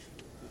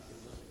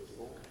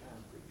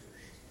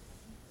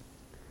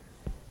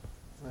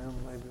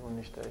one of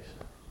these days.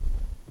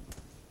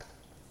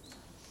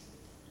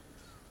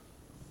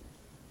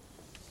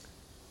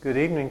 Good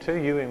evening to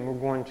you, and we're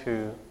going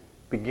to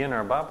begin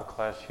our Bible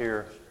class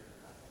here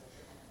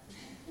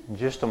in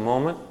just a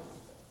moment.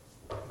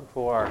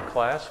 Before our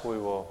class, we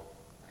will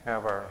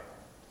have our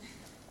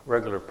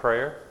regular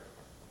prayer.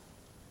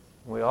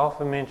 We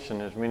often mention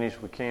as many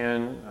as we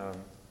can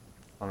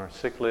on our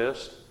sick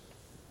list.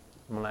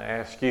 I'm going to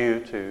ask you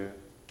to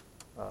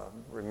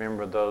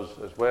remember those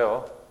as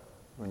well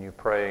when you're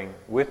praying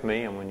with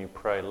me and when you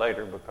pray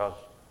later, because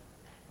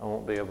I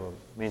won't be able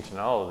to mention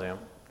all of them.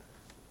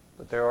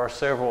 But there are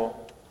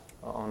several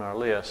on our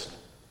list.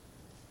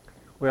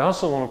 We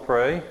also want to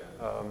pray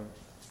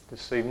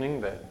this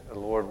evening that the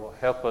Lord will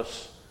help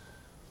us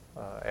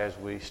as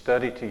we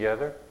study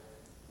together,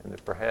 and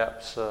that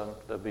perhaps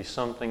there'll be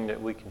something that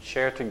we can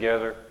share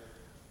together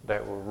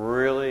that will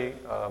really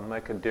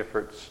make a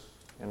difference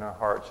in our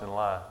hearts and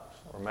lives.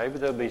 Or maybe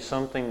there'll be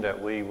something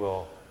that we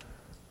will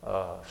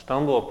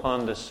stumble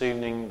upon this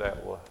evening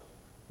that will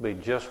be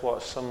just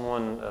what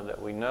someone that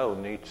we know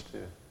needs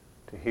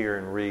to hear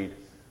and read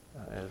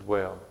as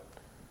well.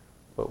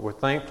 But we're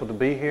thankful to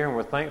be here, and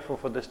we're thankful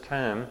for this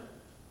time,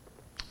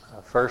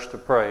 first to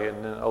pray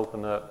and then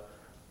open up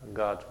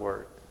God's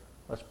Word.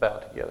 Let's bow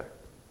together.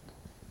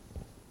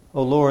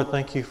 Oh Lord,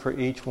 thank you for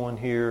each one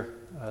here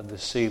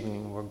this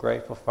evening. We're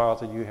grateful,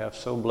 Father, you have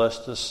so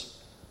blessed us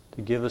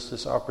to give us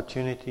this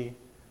opportunity.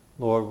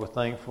 Lord, we're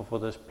thankful for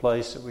this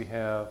place that we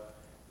have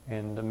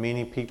and the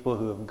many people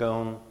who have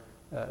gone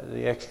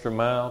the extra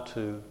mile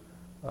to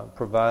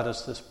provide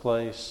us this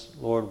place.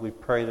 Lord, we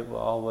pray that we'll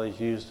always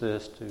use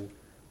this to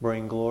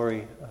bring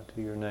glory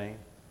to your name.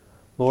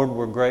 Lord,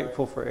 we're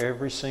grateful for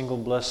every single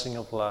blessing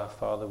of life,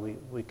 Father.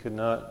 We could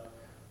not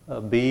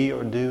be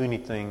or do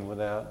anything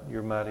without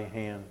your mighty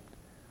hand.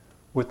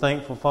 We're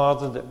thankful,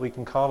 Father, that we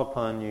can call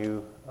upon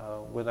you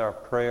with our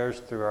prayers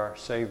through our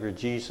Savior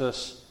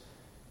Jesus.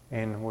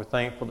 And we're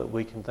thankful that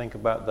we can think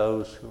about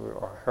those who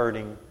are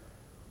hurting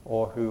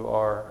or who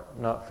are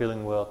not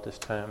feeling well at this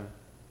time.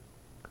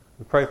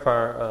 We pray for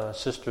our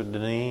sister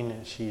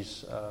Deneen.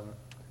 She's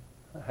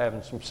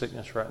having some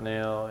sickness right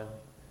now, and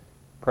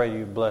pray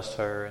you bless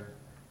her. And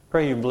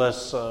pray you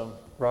bless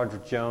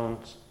Roger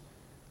Jones,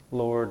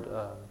 Lord,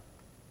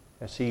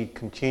 as he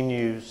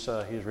continues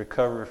his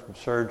recovery from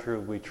surgery.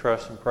 We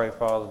trust and pray,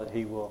 Father, that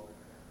he will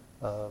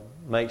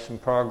make some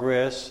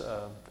progress.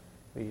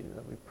 We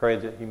pray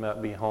that he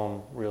might be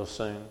home real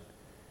soon.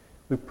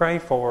 We pray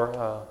for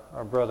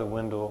our brother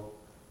Wendell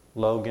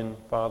Logan,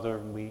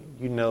 Father.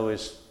 You know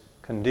his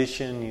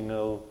condition, you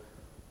know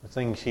the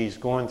things he's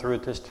going through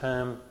at this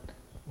time.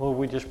 Lord,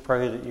 we just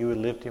pray that you would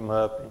lift him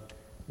up and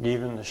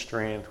give him the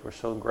strength. We're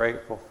so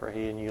grateful for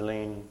he and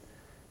Eileen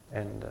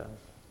and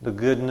the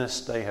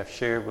goodness they have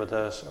shared with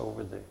us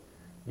over the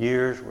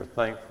years. We're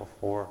thankful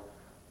for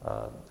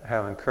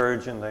how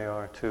encouraging they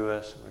are to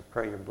us. We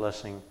pray your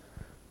blessing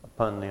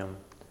upon them.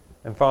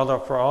 And Father,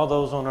 for all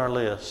those on our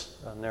list,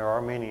 and there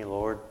are many,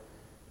 Lord,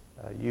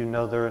 you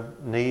know their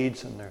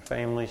needs and their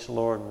families,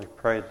 Lord, and we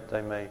pray that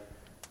they may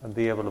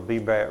be able to be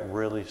back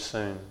really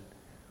soon.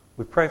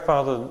 We pray,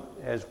 Father,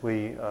 as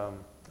we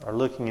are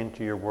looking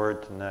into your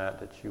word tonight,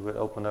 that you would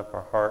open up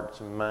our hearts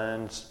and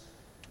minds.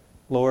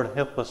 Lord,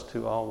 help us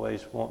to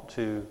always want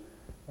to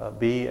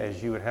be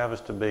as you would have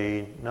us to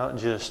be, not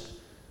just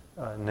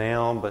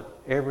now, but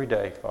every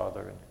day,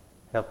 Father, and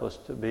help us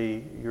to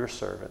be your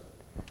servant.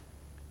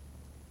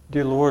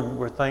 Dear Lord,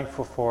 we're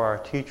thankful for our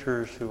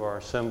teachers who are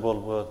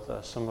assembled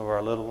with some of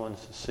our little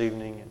ones this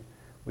evening, and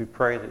we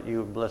pray that you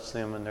would bless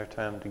them in their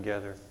time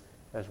together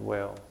as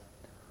well.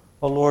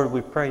 Oh Lord,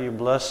 we pray you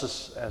bless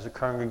us as a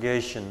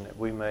congregation, that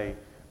we may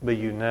be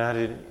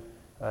united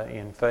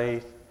in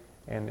faith,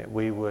 and that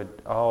we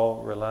would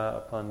all rely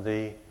upon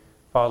thee.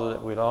 Father,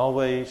 that we'd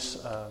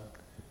always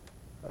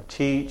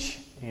teach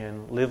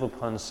and live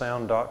upon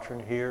sound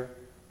doctrine here,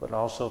 but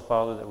also,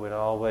 Father, that we'd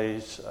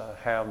always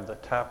have the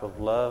type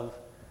of love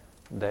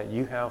that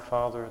you have,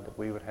 Father, that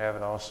we would have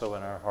it also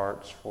in our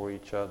hearts for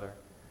each other.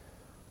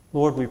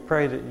 Lord, we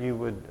pray that you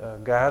would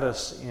guide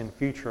us in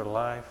future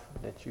life,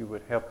 that you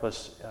would help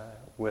us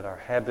with our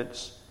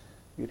habits,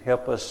 you'd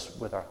help us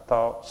with our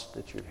thoughts,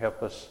 that you'd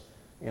help us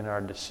in our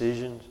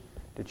decisions,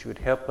 that you would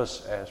help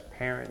us as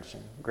parents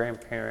and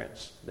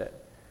grandparents, that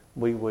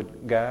we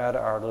would guide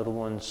our little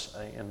ones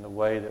in the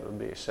way that would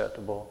be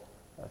acceptable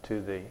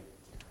to thee.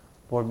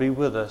 Lord, be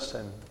with us,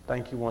 and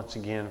thank you once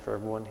again for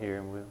everyone here,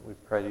 and we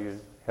pray that you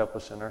help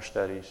us in our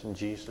studies. In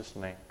Jesus'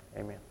 name,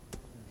 amen.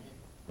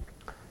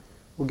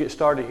 We'll get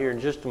started here in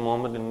just a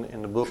moment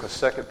in the book of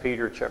 2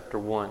 Peter chapter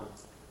 1.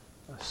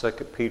 2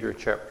 Peter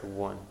chapter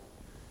 1.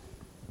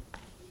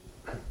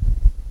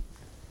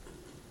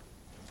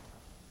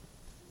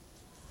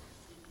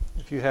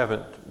 If you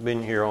haven't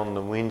been here on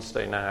the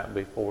Wednesday night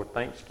before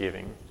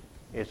Thanksgiving,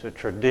 it's a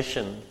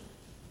tradition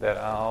that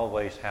I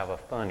always have a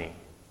funny.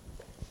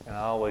 And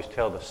I always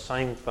tell the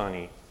same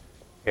funny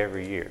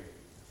every year.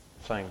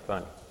 Same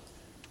funny.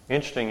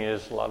 Interesting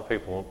is, a lot of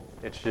people,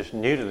 it's just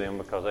new to them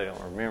because they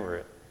don't remember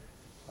it.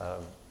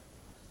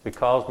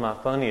 because my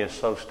funny is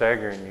so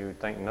staggering, you would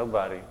think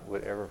nobody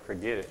would ever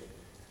forget it.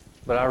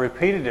 But I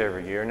repeat it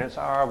every year, and it's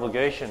our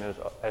obligation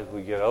as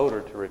we get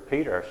older to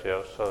repeat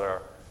ourselves so that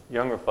our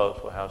younger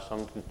folks will have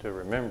something to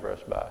remember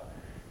us by.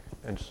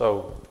 And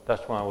so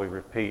that's why we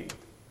repeat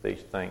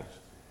these things.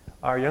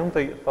 Our young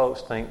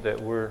folks think that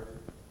we're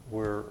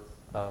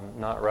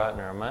not right in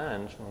our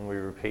minds when we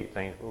repeat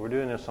things, but we're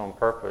doing this on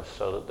purpose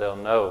so that they'll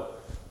know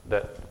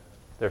that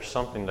there's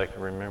something they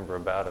can remember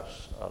about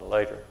us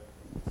later.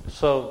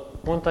 So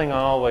one thing I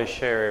always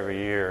share every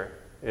year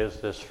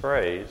is this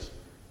phrase,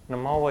 and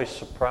I'm always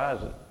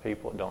surprised that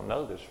people don't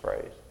know this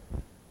phrase.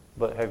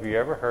 But have you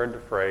ever heard the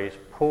phrase,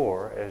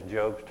 poor as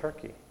Job's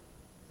turkey?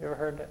 You ever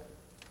heard that?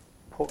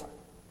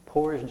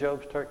 Poor as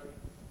Job's turkey.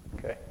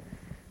 Okay.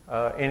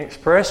 In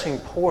expressing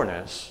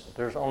poorness,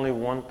 there's only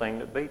one thing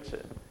that beats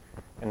it,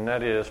 and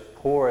that is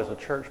poor as a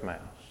church mouse.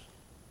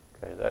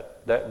 Okay,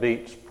 that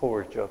beats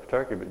poor as Job's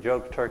turkey, but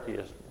Job's turkey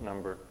is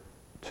number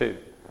 2.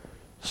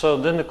 So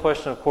then the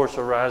question, of course,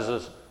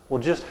 arises,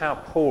 well, just how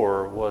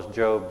poor was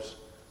Job's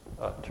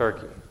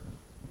turkey?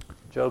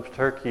 Job's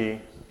turkey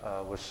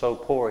was so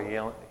poor he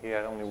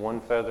had only one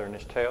feather in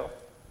his tail,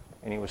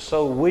 and he was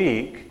so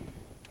weak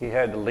he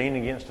had to lean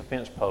against a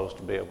fence post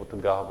to be able to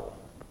gobble.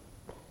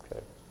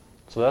 Okay,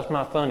 so that's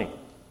my funny.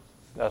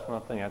 That's my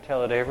funny. I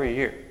tell it every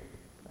year,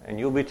 and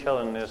you'll be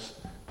telling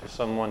this to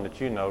someone that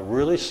you know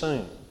really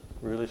soon.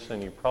 Really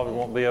soon. You probably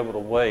won't be able to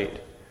wait.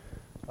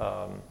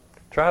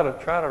 Try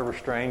to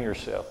restrain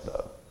yourself,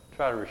 though.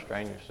 Try to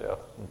restrain yourself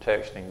from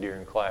texting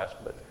during class,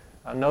 but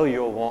I know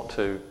you'll want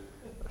to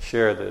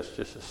share this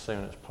just as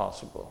soon as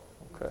possible.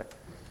 Okay.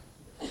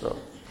 So,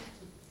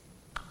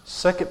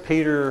 2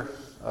 Peter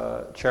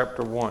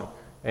chapter 1,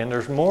 and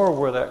there's more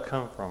where that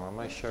come from. I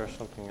may share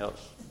something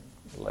else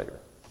later.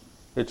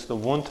 It's the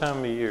one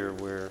time a year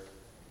where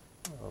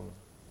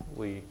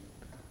we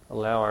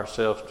allow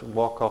ourselves to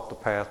walk off the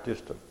path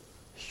just a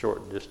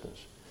short distance.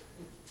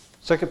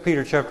 2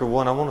 Peter chapter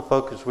 1, I want to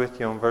focus with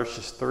you on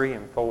verses 3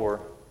 and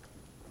 4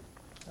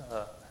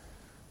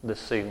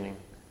 this evening.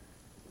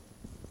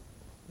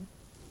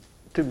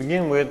 To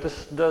begin with,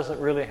 this doesn't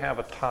really have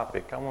a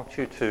topic. I want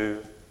you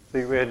to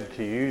be ready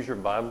to use your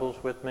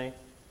Bibles with me,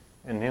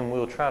 and then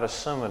we'll try to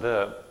sum it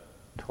up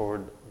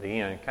toward the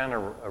end. Kind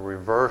of a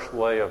reverse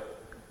way of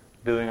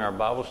doing our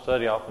Bible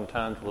study.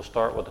 Oftentimes we'll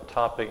start with a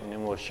topic, and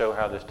then we'll show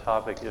how this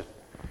topic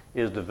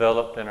is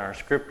developed in our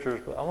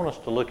scriptures. But I want us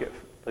to look at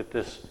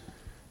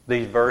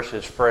these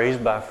verses phrase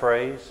by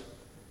phrase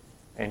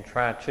and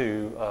try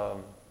to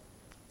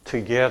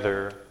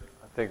together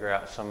figure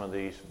out some of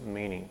these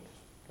meanings.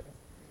 Okay.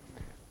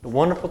 The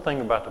wonderful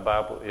thing about the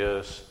Bible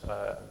is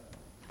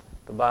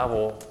the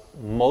Bible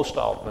most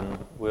often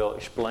will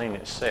explain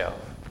itself.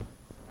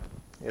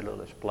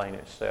 It'll explain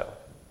itself.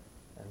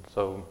 And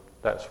so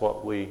that's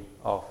what we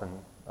often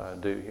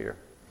do here.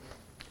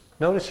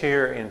 Notice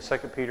here in 2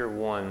 Peter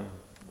 1,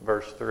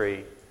 verse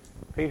 3,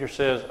 Peter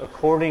says,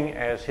 according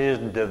as his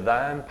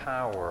divine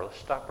power, let's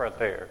stop right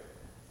there.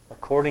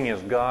 According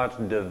as God's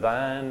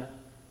divine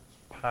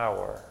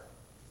power.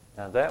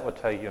 Now that will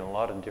take you in a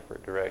lot of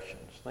different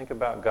directions. Think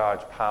about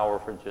God's power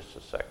for just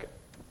a second.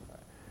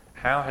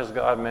 How has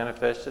God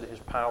manifested his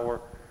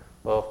power?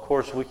 Well, of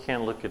course, we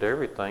can't look at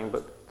everything,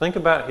 but think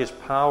about his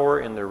power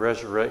in the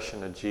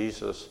resurrection of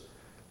Jesus.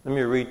 Let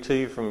me read to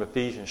you from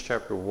Ephesians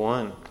chapter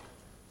 1.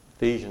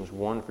 Ephesians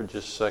 1 for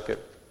just a second.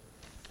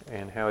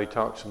 And how he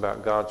talks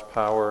about God's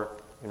power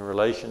in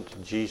relation to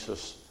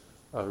Jesus'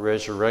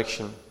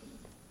 resurrection.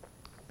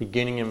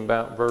 Beginning in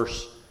about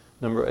verse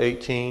number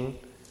 18.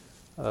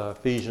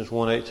 Ephesians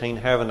 1:18,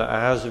 having the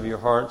eyes of your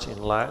hearts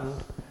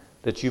enlightened,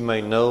 that you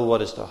may know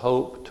what is the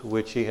hope to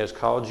which he has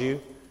called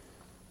you,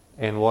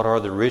 and what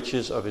are the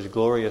riches of his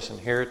glorious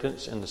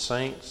inheritance in the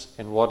saints,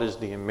 and what is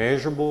the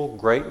immeasurable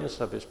greatness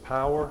of his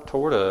power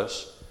toward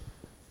us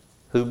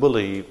who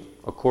believe,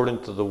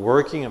 according to the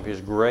working of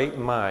his great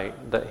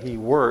might that he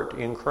worked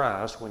in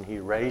Christ when he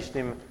raised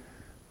him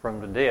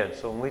from the dead.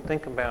 So when we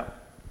think about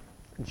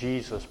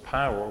Jesus'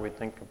 power, we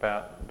think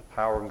about the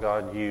power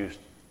God used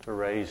to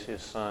raise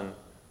his Son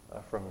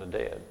from the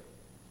dead.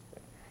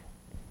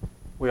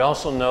 We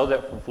also know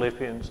that from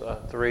Philippians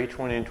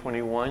 3:20 and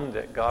 21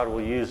 that God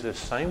will use this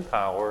same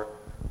power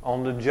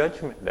on the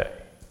judgment day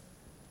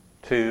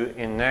to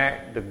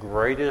enact the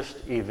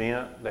greatest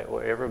event that will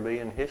ever be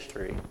in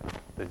history,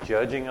 the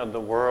judging of the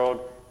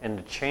world and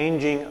the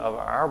changing of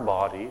our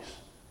bodies,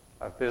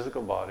 our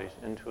physical bodies,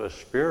 into a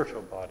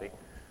spiritual body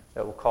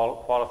that will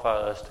qualify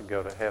us to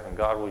go to heaven.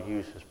 God will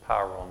use his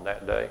power on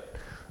that day.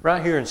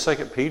 Right here in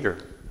 2 Peter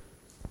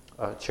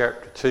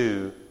chapter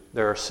 2,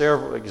 there are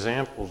several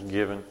examples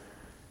given,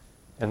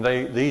 and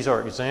these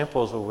are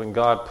examples of when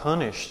God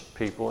punished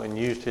people and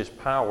used his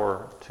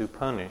power to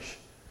punish.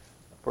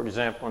 For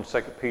example, in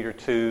 2 Peter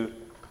 2,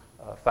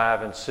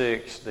 5 and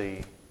 6,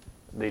 the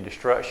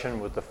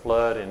destruction with the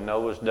flood in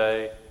Noah's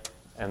day,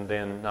 and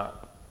then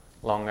not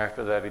long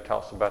after that he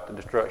talks about the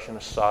destruction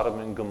of Sodom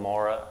and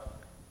Gomorrah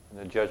and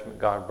the judgment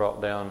God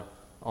brought down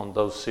on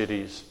those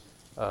cities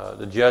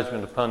the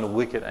judgment upon the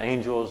wicked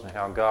angels and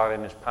how God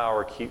in His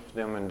power keeps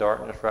them in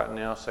darkness right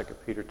now, 2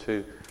 Peter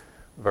 2,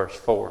 verse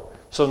 4.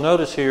 So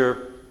notice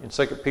here in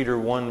 2 Peter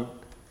 1,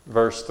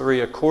 verse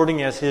 3,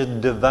 according as His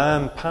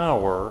divine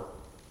power,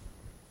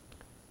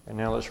 and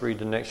now let's read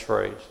the next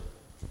phrase,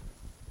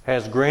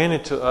 has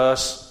granted to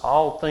us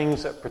all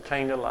things that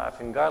pertain to life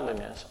and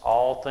godliness.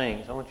 All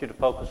things. I want you to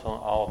focus on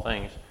all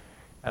things.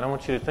 And I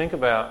want you to think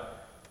about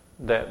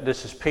that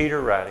this is Peter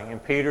writing,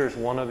 and Peter is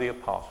one of the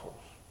apostles.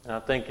 And I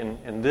think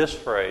in this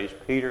phrase,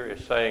 Peter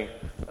is saying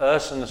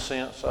us in the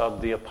sense of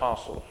the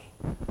apostles.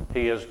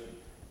 He is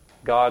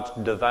God's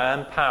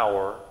divine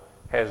power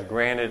has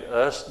granted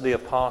us, the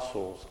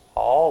apostles,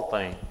 all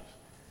things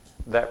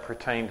that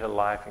pertain to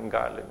life and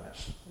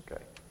godliness.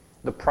 Okay.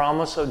 The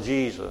promise of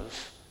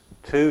Jesus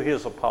to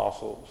His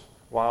apostles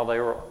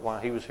while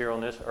He was here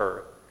on this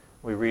earth.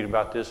 We read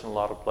about this in a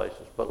lot of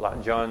places. But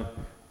like John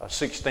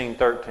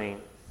 16:13,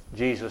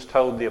 Jesus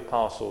told the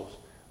apostles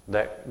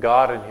that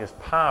God in His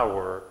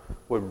power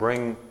would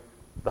bring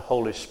the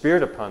Holy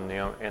Spirit upon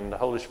them, and the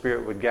Holy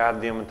Spirit would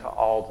guide them into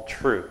all the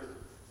truth.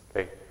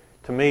 Okay.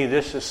 To me,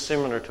 this is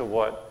similar to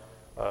what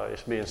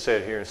is being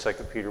said here in 2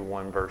 Peter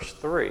 1, verse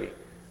 3,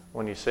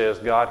 when he says,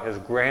 God has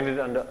granted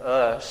unto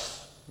us,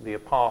 the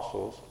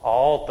apostles,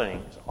 all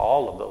things,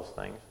 all of those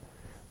things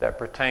that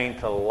pertain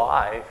to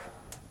life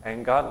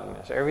and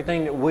godliness.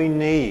 Everything that we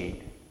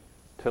need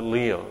to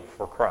live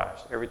for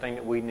Christ, everything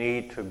that we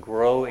need to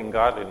grow in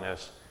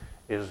godliness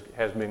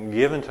has been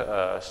given to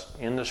us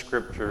in the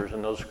Scriptures,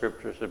 and those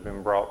Scriptures have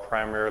been brought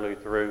primarily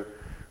through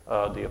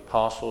the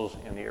apostles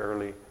and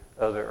the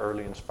other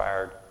early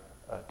inspired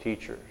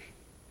teachers.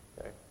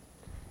 Okay?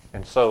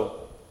 And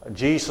so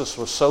Jesus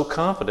was so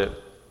confident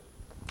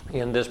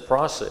in this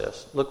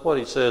process. Look what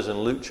he says in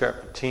Luke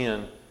chapter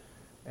 10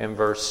 and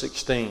verse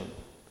 16.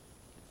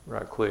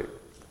 Right quick.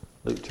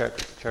 Luke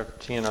chapter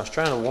 10. I was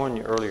trying to warn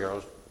you earlier.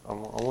 I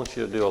want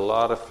you to do a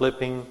lot of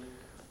flipping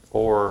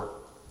or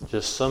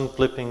just some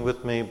flipping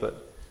with me.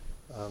 But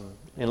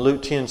in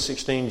Luke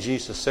 10:16,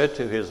 Jesus said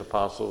to His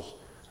apostles,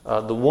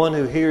 the one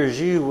who hears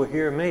you will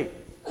hear me.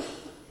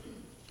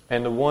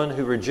 And the one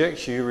who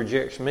rejects you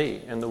rejects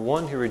me. And the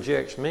one who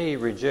rejects me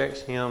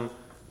rejects Him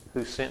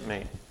who sent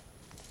me.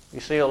 You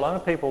see, a lot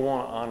of people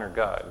want to honor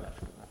God.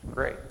 That's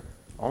great.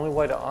 The only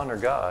way to honor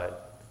God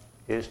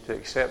is to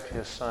accept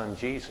His Son,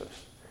 Jesus.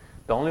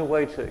 The only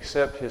way to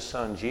accept His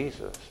Son,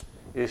 Jesus,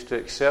 is to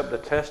accept the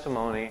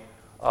testimony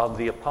of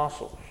the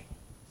apostles.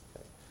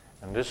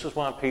 And this is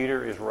why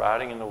Peter is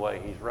writing in the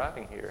way he's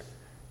writing here.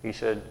 He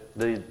said,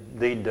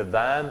 the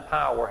divine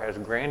power has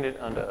granted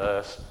unto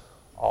us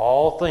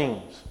all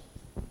things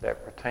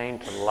that pertain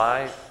to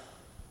life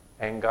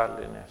and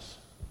godliness,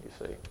 you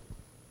see.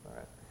 All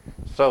right.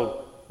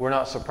 So, we're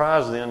not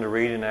surprised then to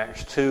read in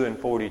Acts 2 and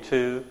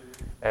 42,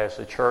 as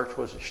the church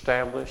was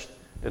established,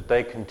 that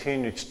they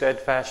continued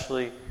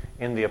steadfastly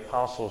in the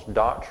apostles'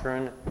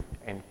 doctrine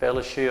and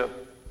fellowship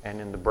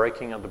and in the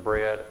breaking of the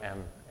bread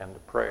and the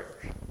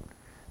prayers.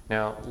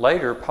 Now,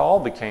 later, Paul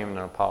became an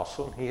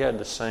apostle. He had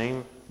the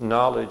same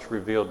knowledge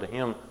revealed to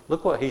him.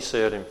 Look what he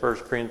said in 1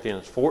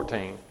 Corinthians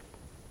 14.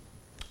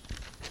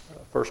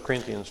 1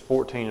 Corinthians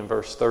 14 and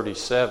verse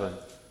 37.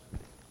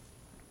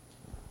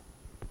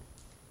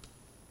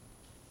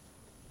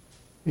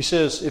 He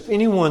says, if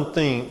anyone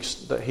thinks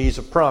that he's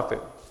a prophet,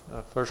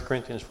 1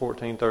 Corinthians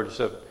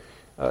 14:37,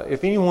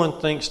 if anyone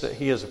thinks that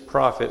he is a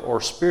prophet or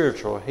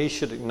spiritual, he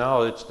should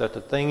acknowledge that the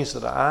things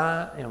that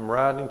I am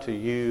writing to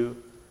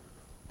you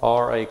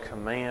are a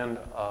command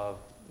of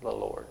the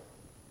Lord.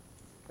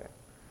 Okay.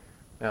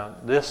 Now,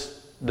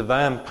 this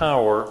divine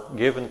power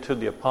given to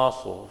the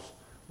apostles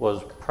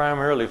was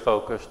primarily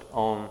focused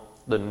on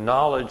the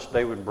knowledge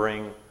they would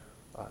bring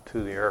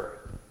to the earth.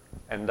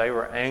 And they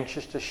were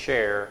anxious to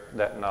share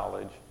that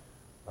knowledge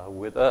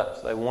with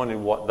us. They wanted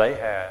what they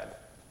had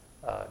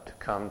to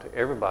come to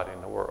everybody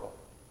in the world.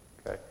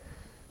 Okay.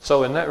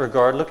 So in that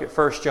regard, look at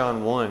 1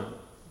 John 1.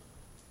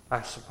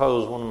 I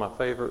suppose one of my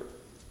favorite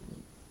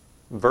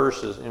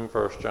verses in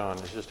 1 John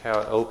is just how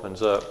it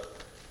opens up.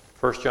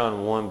 1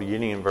 John 1,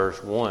 beginning in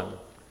verse 1.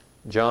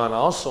 John,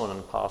 also an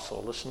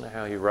apostle, listen to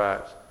how he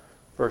writes.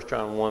 1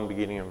 John 1,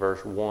 beginning in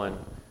verse 1.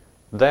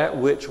 That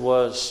which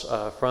was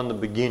from the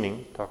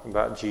beginning, talking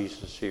about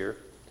Jesus here,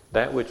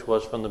 that which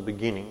was from the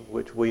beginning,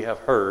 which we have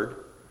heard,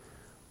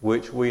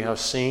 which we have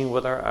seen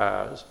with our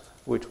eyes,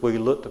 which we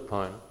looked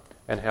upon,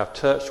 and have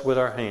touched with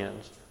our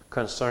hands,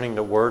 concerning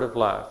the word of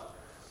life.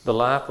 The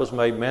life was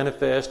made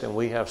manifest, and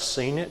we have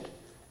seen it,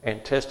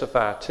 and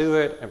testify to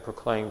it, and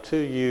proclaim to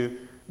you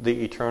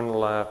the eternal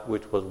life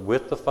which was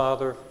with the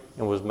Father,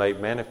 and was made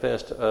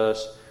manifest to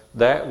us.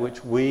 That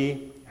which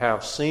we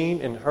have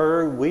seen and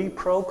heard, we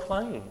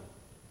proclaim.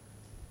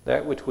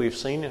 That which we've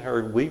seen and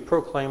heard, we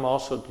proclaim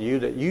also to you,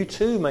 that you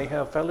too may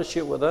have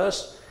fellowship with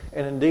us.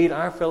 And indeed,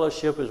 our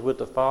fellowship is with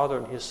the Father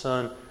and His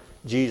Son,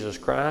 Jesus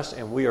Christ.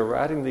 And we are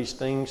writing these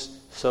things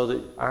so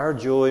that our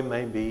joy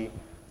may be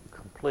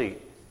complete.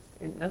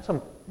 And that's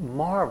a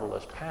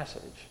marvelous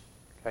passage.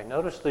 Okay,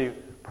 notice the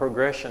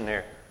progression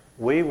there.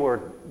 We were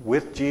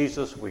with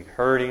Jesus. We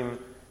heard Him.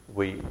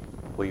 we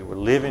were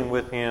living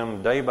with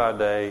Him day by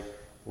day.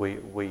 We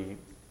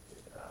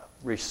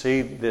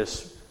received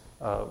this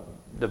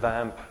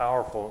divine,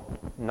 powerful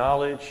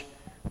knowledge.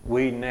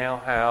 We now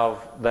have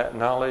that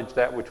knowledge,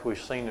 that which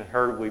we've seen and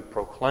heard, we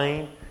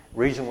proclaim. The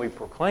reason we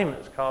proclaim it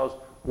is because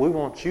we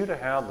want you to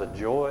have the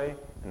joy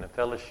and the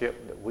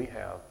fellowship that we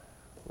have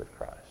with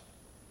Christ.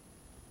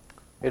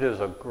 It is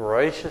a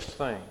gracious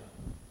thing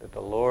that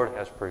the Lord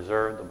has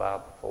preserved the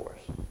Bible for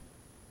us.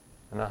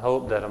 And I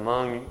hope that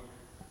among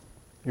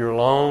your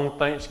long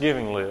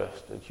Thanksgiving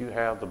list that you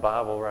have the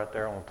Bible right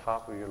there on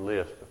top of your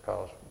list,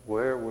 because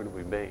where would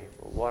we be?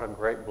 Well, what a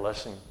great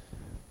blessing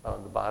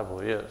the Bible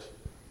is.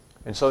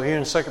 And so here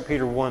in 2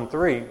 Peter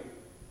 1:3,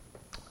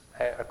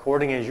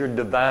 according as your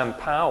divine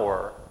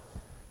power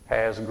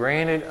has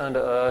granted unto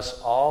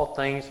us all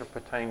things that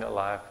pertain to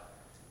life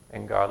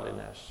and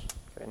godliness.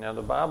 Okay, now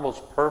the Bible's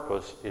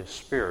purpose is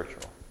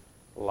spiritual,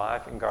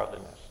 life and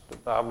godliness. The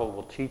Bible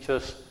will teach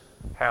us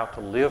how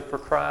to live for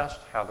Christ,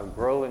 how to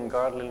grow in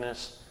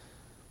godliness.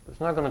 It's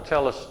not going to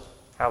tell us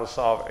how to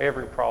solve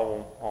every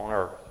problem on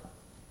earth.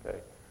 Okay?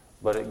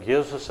 But it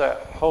gives us that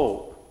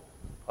hope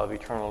of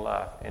eternal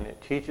life, and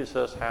it teaches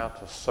us how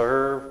to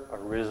serve a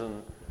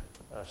risen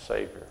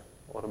Savior.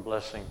 What a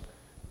blessing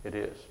it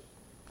is.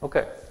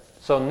 Okay,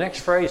 so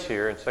next phrase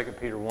here in 2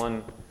 Peter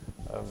 1,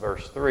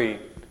 verse 3,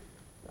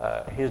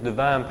 His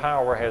divine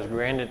power has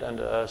granted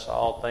unto us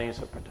all things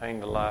that pertain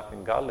to life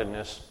and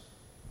godliness.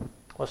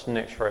 What's the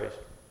next phrase?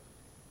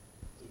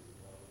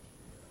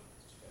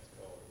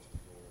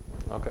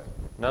 Okay,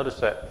 notice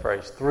that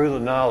phrase, through the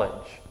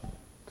knowledge.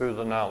 Through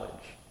the knowledge.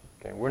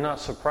 Okay, we're not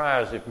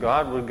surprised if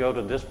God would go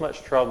to this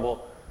much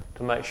trouble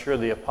to make sure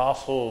the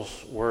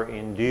apostles were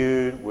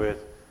endued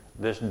with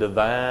this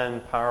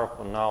divine,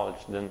 powerful knowledge,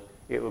 then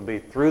it would be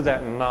through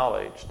that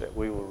knowledge that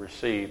we will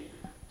receive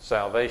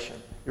salvation.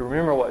 You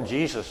remember what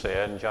Jesus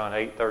said in John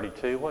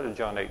 8:32? What did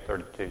John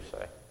 8:32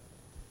 say?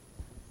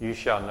 You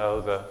shall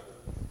know the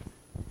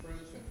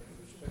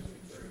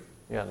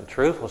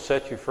truth will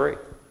set you free.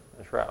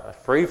 That's right.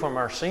 Free from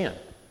our sin.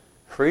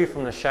 Free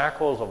from the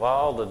shackles of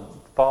all the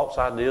false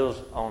ideals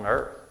on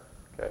earth.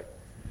 Okay.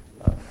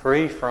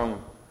 Free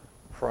from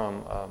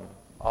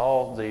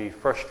all the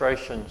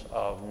frustrations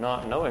of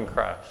not knowing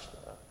Christ.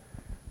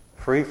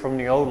 Free from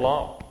the old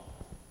law.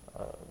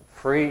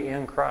 Free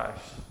in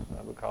Christ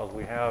because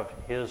we have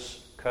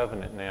His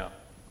covenant now.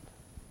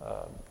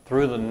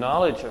 Through the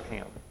knowledge of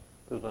Him.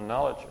 Through the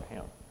knowledge of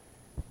Him.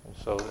 And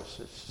so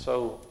it's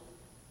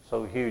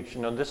so huge.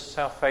 You know, this is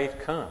how faith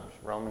comes.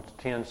 Romans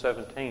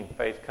 10:17.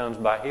 Faith comes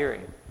by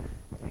hearing.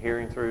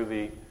 Hearing through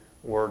the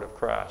Word of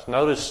Christ.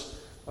 Notice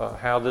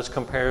how this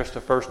compares to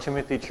 1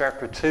 Timothy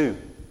chapter 2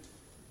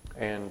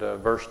 and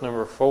verse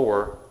number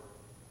 4.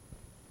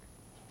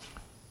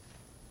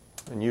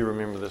 And you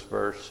remember this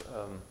verse.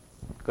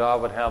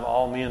 God would have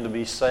all men to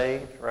be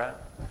saved, right?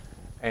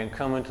 And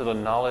come into the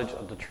knowledge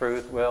of the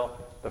truth. Well,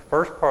 the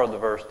first part of the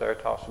verse there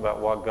talks about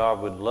what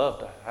God would love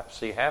to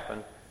see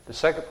happen. The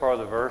second part of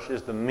the verse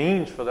is the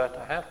means for that to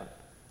happen.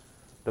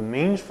 The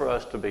means for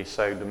us to be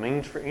saved, the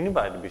means for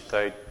anybody to be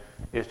saved,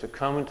 is to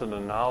come into the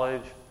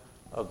knowledge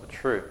of the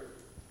truth,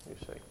 you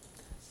see.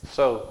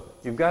 So,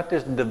 you've got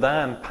this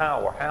divine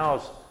power.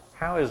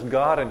 How is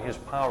God and His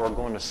power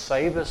going to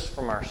save us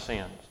from our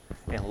sins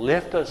and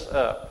lift us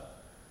up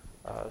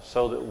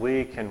so that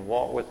we can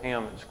walk with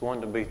Him? It's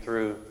going to be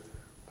through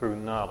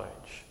knowledge.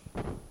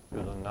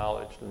 Through the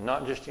knowledge,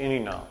 not just any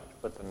knowledge,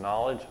 but the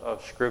knowledge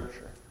of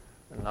Scripture.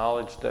 The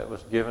knowledge that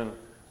was given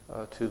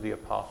to the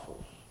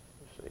apostles.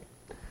 You see.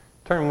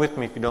 Turn with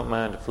me, if you don't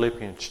mind, to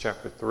Philippians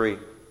chapter 3.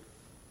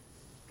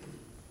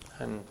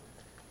 And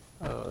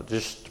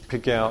just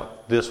pick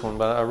out this one,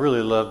 but I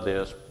really love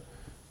this.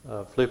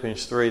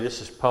 Philippians 3,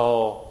 this is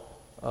Paul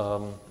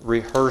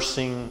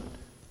rehearsing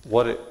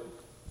what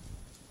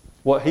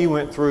he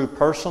went through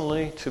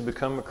personally to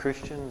become a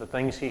Christian, the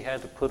things he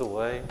had to put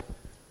away.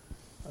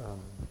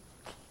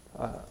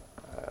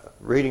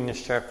 Reading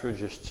this chapter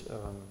just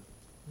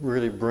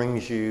really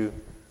brings you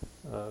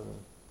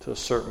to a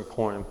certain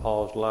point in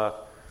Paul's life.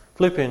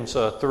 Philippians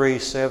 3,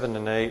 7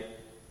 and 8.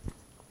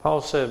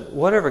 Paul said,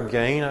 whatever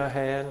gain I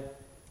had,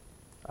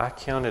 I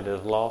counted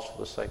as loss for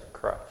the sake of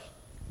Christ.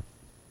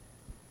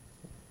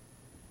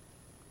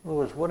 In other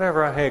words,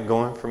 whatever I had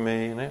going for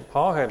me, and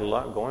Paul had a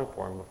lot going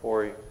for him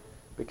before he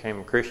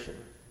became a Christian.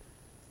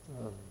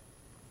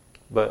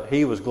 But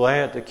he was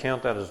glad to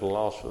count that as a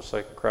loss for the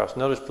sake of Christ.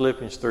 Notice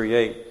Philippians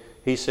 3:8.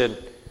 He said,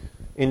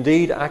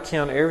 indeed, I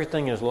count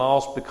everything as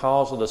loss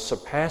because of the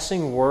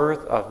surpassing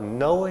worth of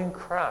knowing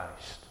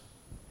Christ.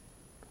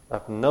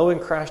 Of knowing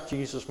Christ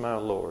Jesus my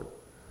Lord.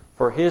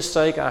 For His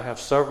sake I have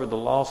suffered the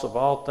loss of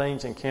all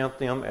things and count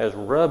them as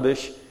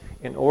rubbish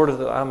in order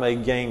that I may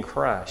gain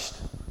Christ.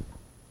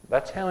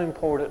 That's how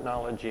important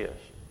knowledge is.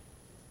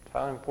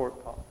 That's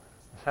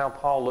how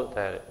Paul looked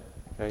at it.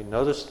 Okay,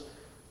 notice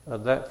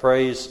that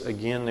phrase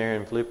again there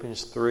in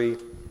Philippians 3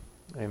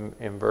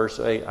 in verse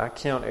 8. I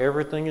count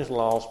everything as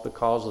loss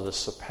because of the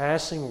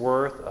surpassing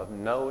worth of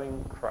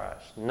knowing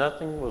Christ.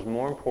 Nothing was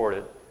more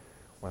important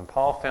when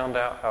Paul found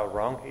out how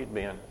wrong he'd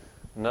been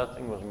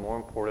Nothing was more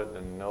important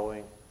than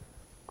knowing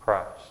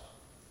Christ.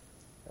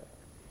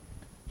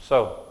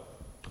 So,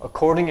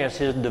 according as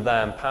His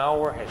divine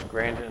power has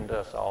granted unto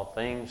us all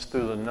things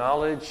through the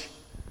knowledge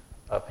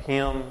of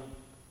Him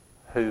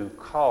who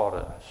called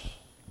us.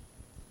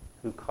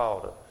 Who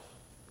called us.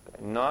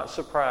 Okay. Not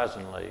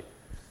surprisingly,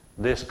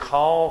 this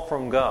call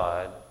from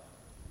God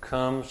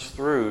comes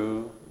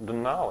through the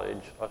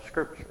knowledge of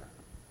Scripture.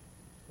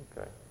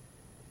 Okay.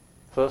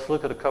 So let's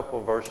look at a couple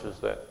of verses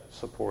that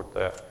support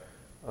that.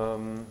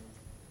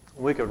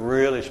 We could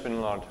really spend a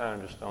lot of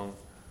time just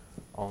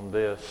on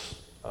this.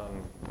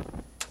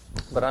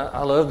 But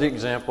I love the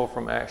example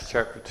from Acts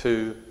chapter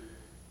 2.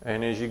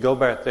 And as you go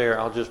back there,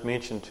 I'll just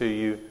mention to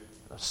you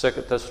 2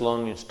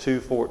 Thessalonians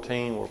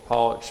 2:14, where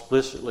Paul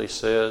explicitly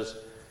says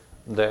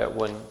that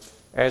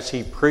as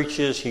he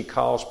preaches, he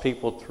calls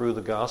people through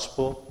the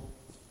gospel.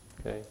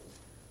 Okay,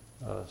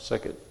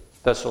 2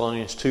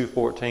 Thessalonians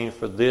 2:14,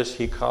 for this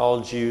he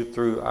called you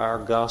through our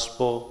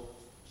gospel,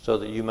 so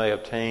that you may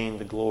obtain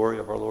the glory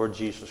of our Lord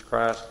Jesus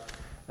Christ.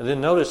 And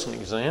then notice an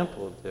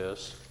example of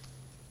this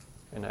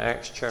in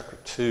Acts chapter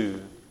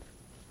 2,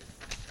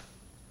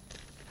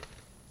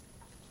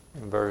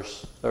 in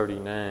verse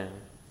 39.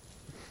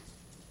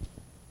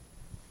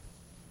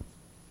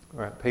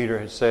 Right, Peter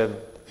had said,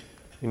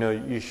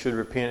 you should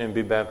repent and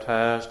be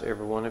baptized,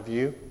 every one of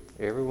you,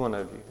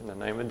 in the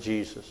name of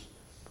Jesus,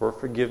 for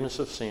forgiveness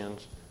of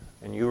sins,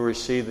 and you will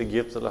receive the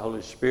gift of the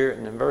Holy Spirit.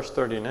 And in verse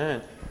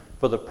 39,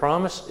 for the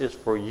promise is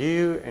for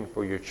you and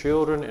for your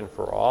children and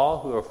for all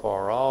who are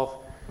far off,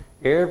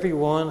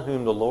 everyone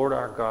whom the Lord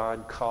our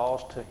God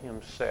calls to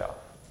Himself.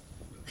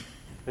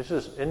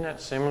 Isn't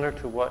that similar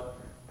to what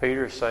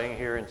Peter is saying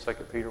here in 2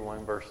 Peter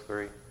 1 verse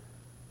 3?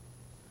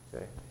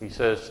 Okay. He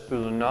says,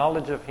 through the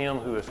knowledge of Him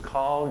who has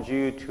called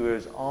you to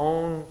His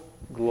own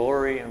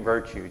glory and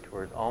virtue, to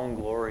His own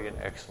glory and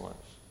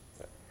excellence.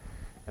 Okay.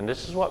 And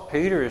this is what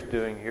Peter is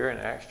doing here in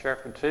Acts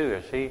chapter 2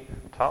 as he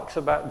talks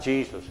about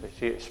Jesus, as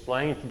he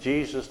explains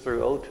Jesus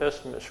through Old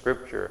Testament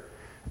Scripture,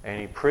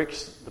 and he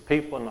pricks the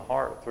people in the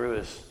heart through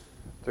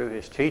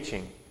his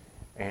teaching.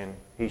 And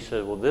he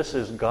said, well, this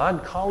is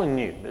God calling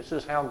you. This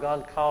is how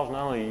God calls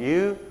not only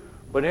you,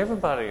 but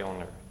everybody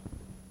on earth.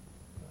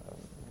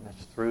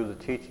 That's through the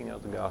teaching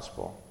of the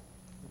gospel.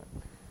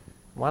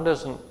 Why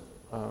doesn't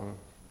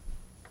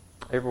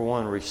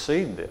everyone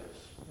receive this?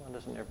 Why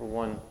doesn't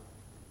everyone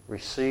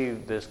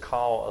receive this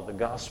call of the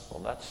gospel?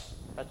 That's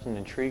an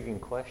intriguing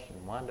question.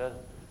 Why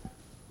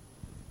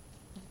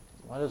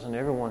doesn't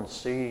everyone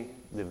see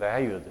the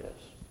value of this?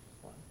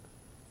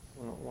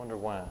 I wonder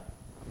why.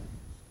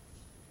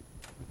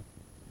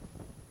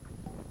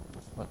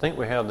 I think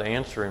we have the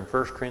answer in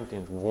 1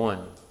 Corinthians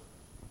 1.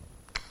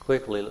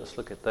 Quickly, let's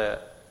look at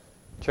that.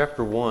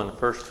 Chapter 1,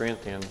 1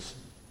 Corinthians,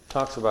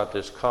 talks about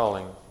this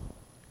calling.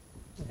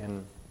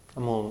 And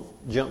I'm going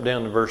to jump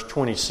down to verse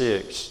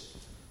 26.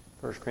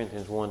 1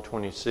 Corinthians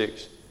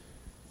 1:26.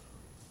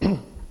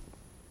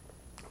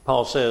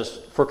 Paul says,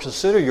 for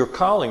consider your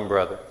calling,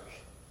 brothers.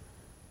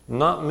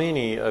 Not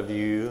many of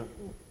you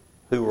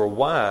who were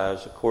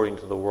wise according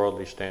to the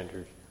worldly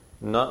standards,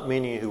 not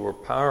many who were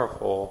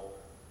powerful,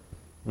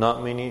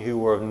 not many who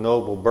were of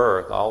noble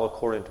birth, all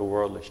according to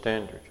worldly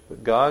standards.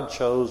 But God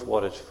chose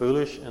what is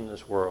foolish in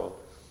this world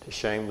to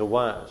shame the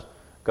wise.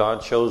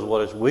 God chose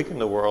what is weak in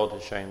the world to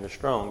shame the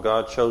strong.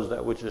 God chose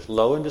that which is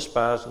low and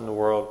despised in the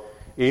world,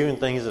 even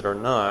things that are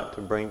not,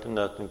 to bring to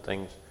nothing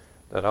things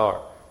that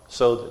are,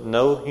 so that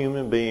no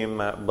human being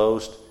might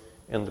boast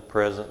in the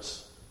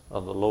presence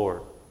of the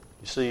Lord.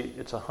 You see,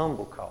 it's a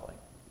humble calling.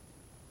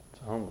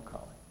 It's a humble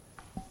calling.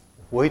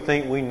 If we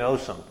think we know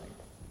something,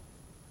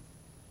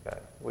 okay,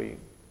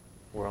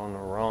 we're on the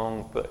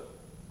wrong foot.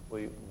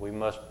 We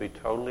must be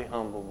totally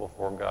humble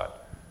before God.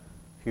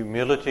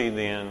 Humility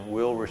then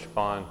will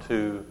respond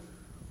to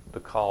the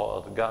call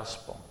of the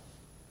gospel.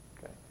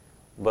 Okay.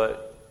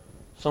 But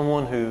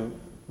someone who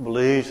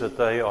believes that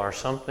they are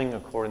something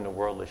according to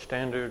worldly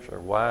standards, or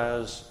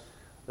wise,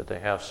 that they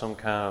have some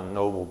kind of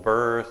noble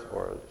birth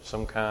or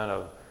some kind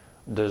of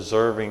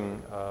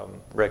deserving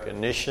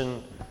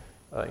recognition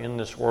in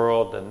this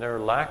world, then they're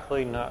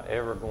likely not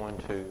ever going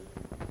to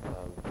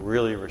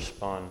really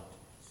respond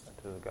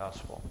to the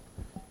gospel.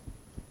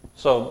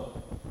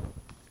 So,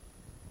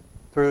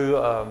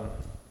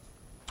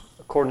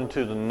 according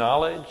to the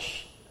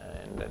knowledge,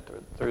 and that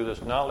through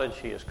this knowledge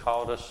He has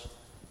called us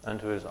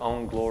unto His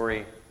own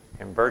glory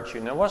and virtue.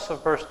 Now, what's the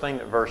first thing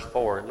that verse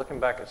 4, looking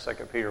back at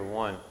 2 Peter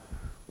 1,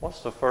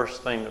 what's the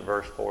first thing that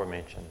verse 4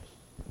 mentions?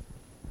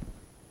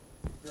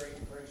 Great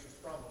and precious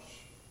promise.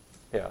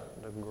 Yeah,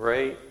 the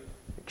great,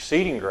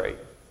 exceeding great,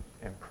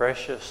 and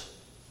precious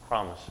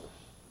promises.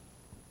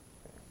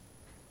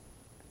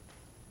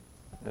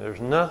 Now,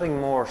 there's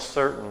nothing more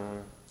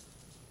certain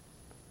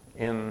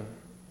in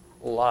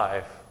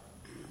life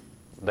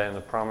than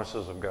the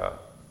promises of God.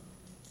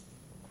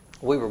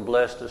 We were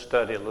blessed to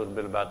study a little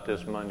bit about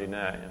this Monday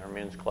night in our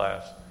men's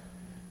class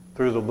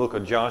through the book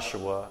of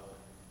Joshua.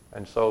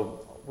 And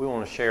so we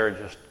want to share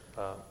just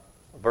a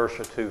verse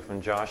or two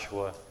from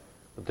Joshua.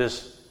 But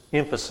this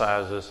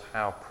emphasizes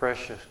how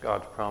precious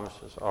God's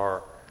promises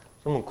are.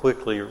 So I'm going to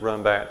quickly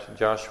run back to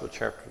Joshua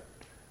chapter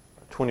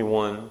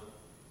 21.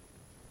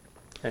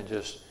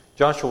 And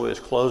Joshua is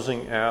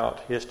closing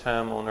out his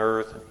time on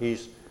earth, and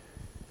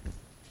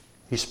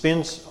he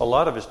spends a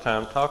lot of his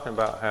time talking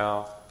about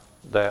how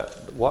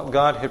that what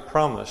God had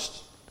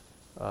promised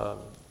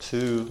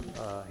to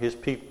his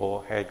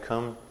people had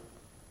come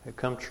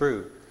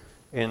true.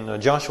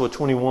 In Joshua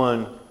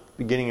 21,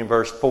 beginning in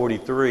verse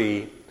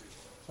 43,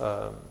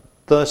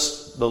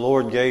 thus the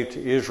Lord gave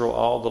to Israel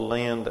all the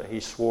land that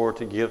he swore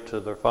to give to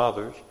their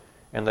fathers,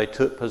 and they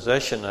took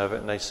possession of it,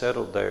 and they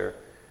settled there.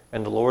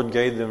 And the Lord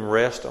gave them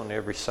rest on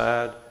every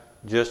side,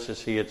 just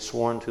as he had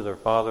sworn to their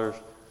fathers.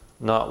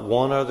 Not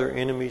one of their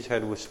enemies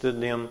had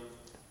withstood them,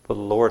 for the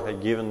Lord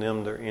had given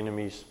them their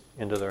enemies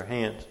into their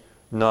hands.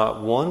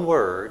 Not one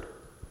word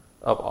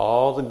of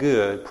all the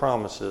good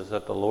promises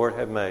that the Lord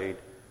had made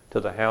to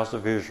the house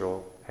of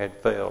Israel had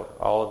failed.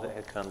 All of it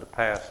had come to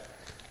pass.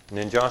 And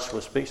then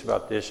Joshua speaks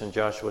about this in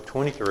Joshua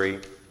 23,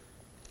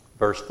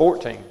 verse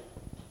 14.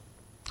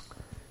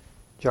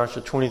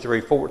 Joshua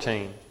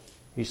 23:14.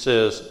 He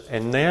says,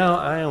 "And now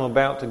I am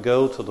about to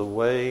go the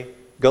way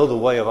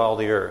of all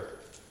the earth.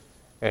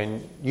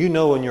 And you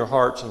know in your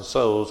hearts and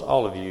souls,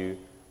 all of you,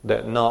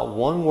 that not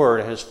one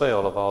word has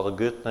failed of all the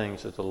good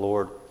things that the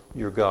Lord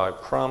your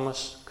God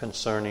promised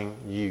concerning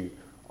you.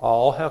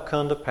 All have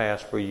come to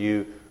pass for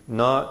you.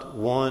 Not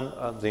one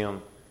of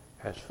them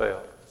has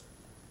failed."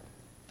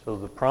 So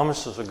the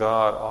promises of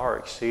God are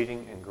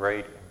exceeding and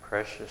great and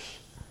precious,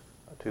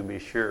 to be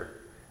sure.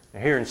 Now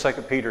here in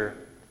 2 Peter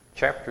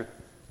chapter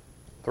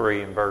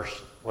 3 and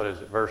verse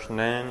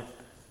 9,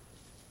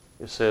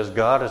 it says,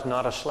 God is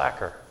not a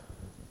slacker,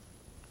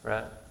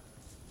 right?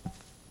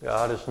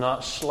 God is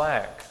not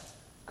slack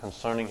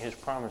concerning his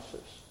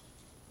promises,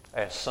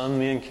 as some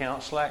men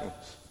count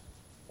slackness.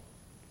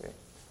 Okay.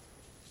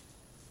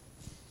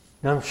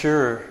 Now I'm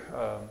sure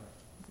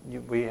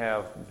we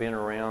have been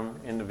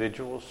around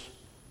individuals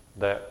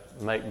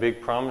that make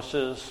big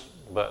promises,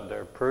 but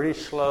they're pretty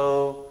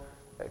slow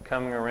at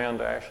coming around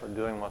to actually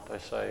doing what they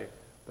say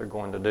they're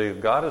going to do.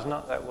 God is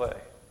not that way.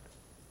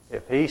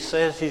 If he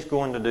says he's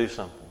going to do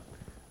something,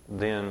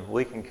 then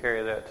we can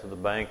carry that to the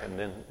bank and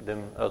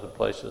then other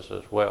places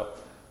as well,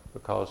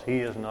 because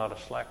he is not a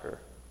slacker.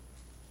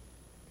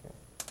 Okay.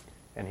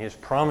 And his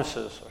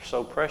promises are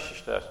so precious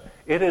to us.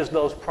 It is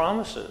those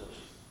promises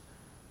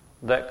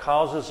that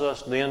causes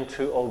us then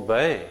to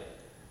obey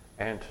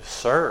and to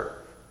serve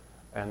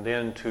and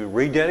then to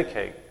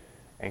rededicate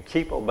and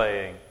keep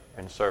obeying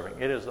and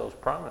serving. It is those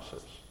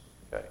promises.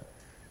 Okay.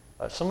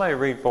 Somebody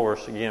read for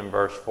us again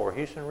verse 4.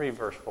 Houston, read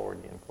verse 4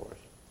 again for us.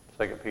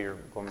 2 Peter,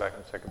 going back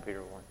in 2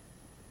 Peter 1.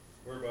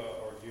 Whereby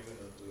are given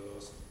unto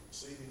us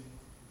exceeding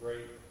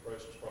great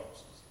precious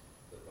promises,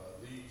 that by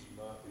these you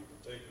might be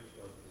partakers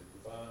of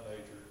the divine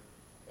nature,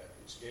 and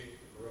escape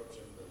the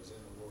corruption that is in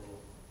the world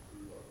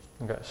through lust.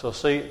 Okay, so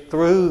see,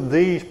 through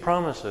these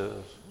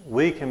promises,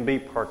 we can be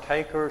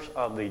partakers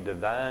of the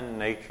divine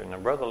nature. Now,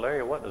 Brother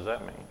Larry, what does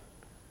that mean?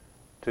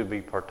 To be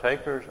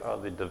partakers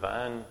of the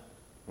divine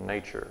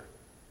nature.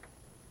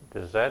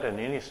 Does that in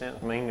any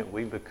sense mean that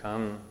we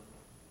become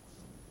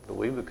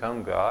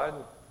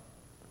God?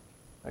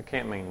 That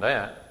can't mean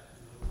that.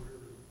 We're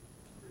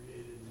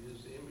created in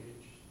his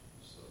image,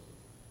 so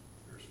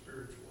we're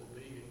spiritual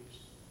beings.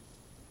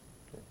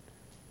 And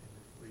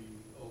if we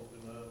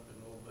open up and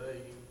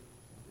obey,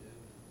 then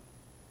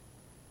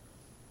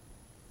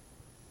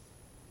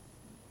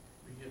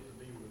we get to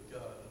be with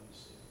God in a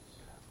sense.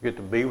 We get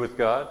to be with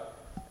God,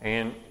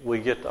 and we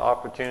get the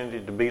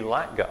opportunity to be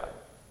like God.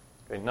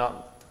 Okay,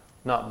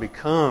 not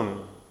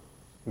become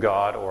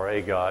God or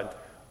a God,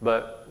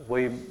 but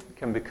we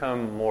can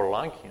become more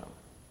like him.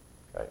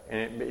 Okay?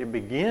 And it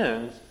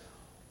begins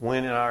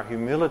when in our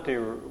humility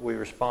we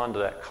respond to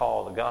that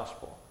call of the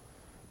gospel.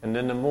 And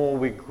then the more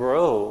we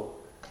grow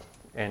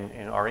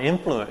and are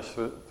influenced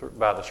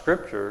by the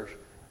scriptures,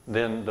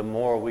 then the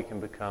more we can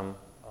become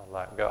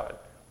like God.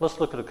 Let's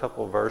look at a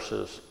couple of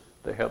verses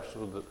that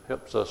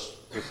helps us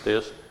with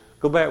this.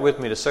 Go back with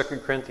me to 2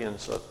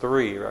 Corinthians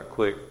 3 right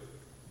quick.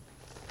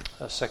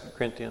 2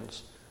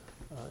 Corinthians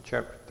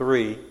chapter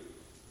 3.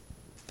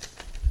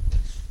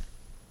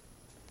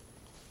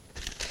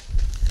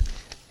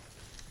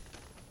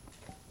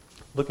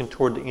 Looking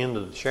toward the end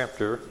of the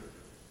chapter,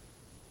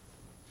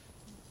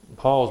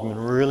 Paul's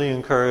been really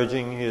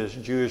encouraging his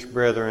Jewish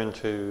brethren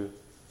to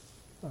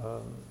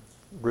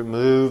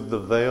remove the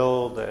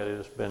veil that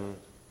has been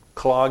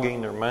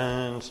clogging their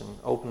minds and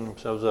open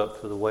themselves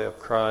up to the way of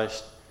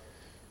Christ.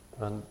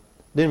 And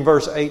then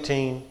verse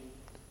 18,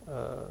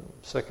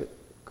 2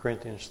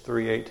 Corinthians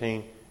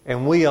 3:18,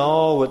 and we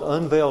all with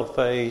unveiled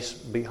face,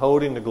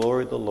 beholding the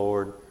glory of the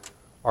Lord,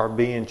 are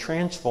being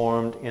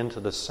transformed into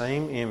the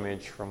same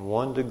image from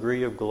one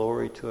degree of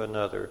glory to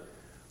another,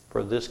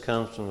 for this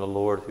comes from the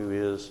Lord who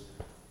is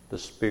the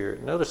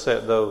Spirit. Notice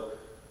that, though,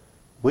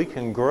 we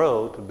can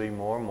grow to be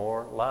more and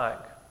more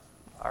like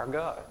our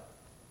God.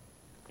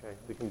 Okay?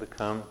 We can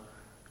become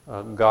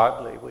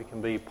godly. We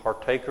can be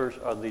partakers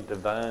of the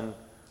divine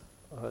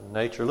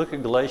nature. Look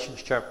at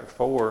Galatians chapter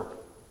 4,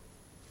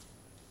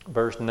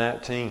 verse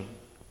 19.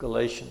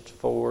 Galatians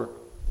 4,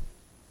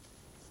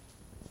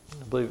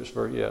 I believe it's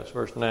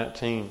verse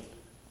 19.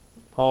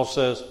 Paul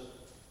says,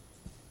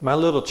 my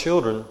little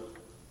children,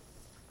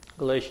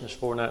 Galatians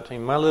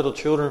 4:19, my little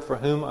children for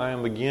whom I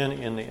am again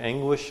in the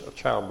anguish of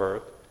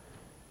childbirth.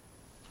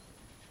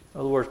 In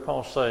other words,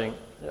 Paul's saying,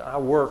 I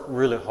work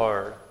really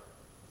hard.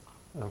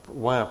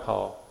 Why,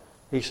 Paul?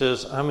 He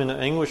says, I'm in the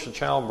anguish of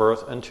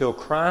childbirth until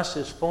Christ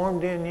is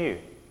formed in you.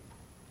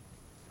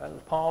 As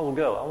Paul will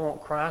go, I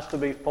want Christ to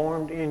be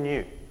formed in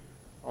you.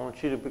 I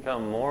want you to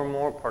become more and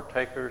more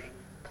partakers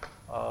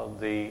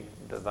of the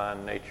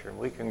divine nature. And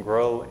we can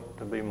grow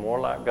to be more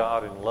like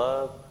God in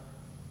love,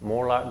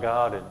 more like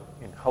God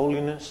in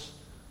holiness,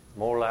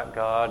 more like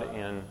God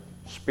in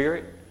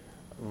spirit,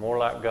 more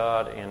like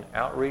God in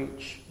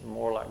outreach,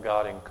 more like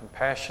God in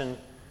compassion,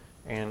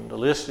 and the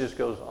list just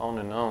goes on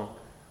and on.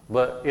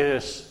 But it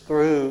is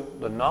through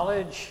the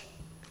knowledge,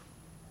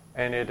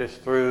 and it is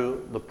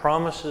through the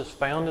promises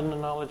found in the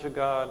knowledge of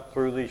God.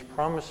 Through these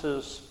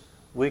promises,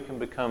 we can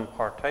become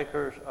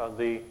partakers of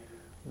the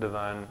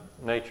divine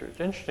nature. It's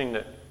interesting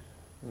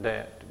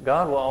that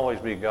God will always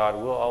be God,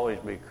 will always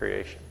be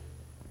creation.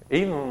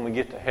 Even when we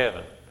get to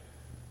heaven,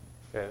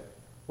 okay,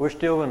 we're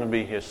still going to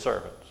be His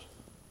servants.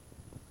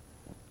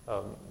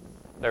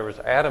 There was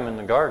Adam in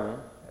the garden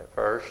at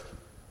first,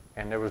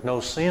 and there was no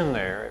sin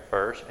there at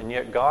first, and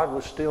yet God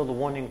was still the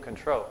one in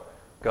control.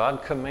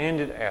 God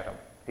commanded Adam.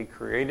 He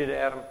created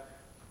Adam,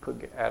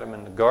 put Adam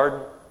in the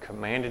garden,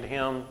 commanded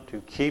him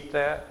to keep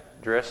that,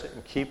 dress it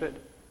and keep it,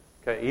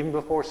 okay, even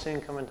before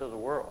sin come into the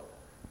world.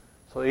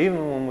 So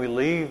even when we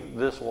leave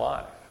this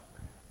life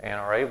and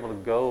are able to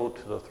go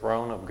to the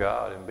throne of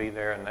God and be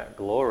there in that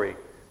glory,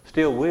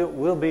 still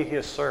we'll be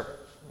His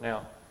servants.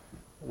 Now,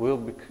 we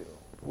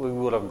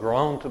would have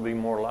grown to be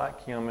more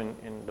like Him,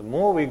 and the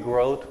more we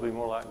grow to be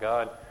more like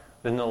God,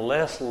 then the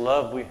less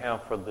love we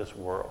have for this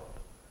world.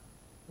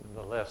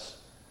 The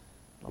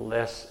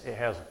less it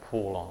has a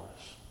pull on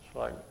us. It's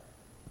like,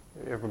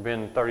 you ever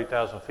been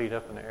 30,000 feet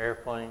up in an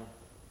airplane?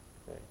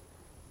 Okay.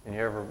 And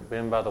you ever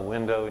been by the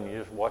window and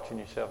you're just watching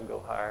yourself go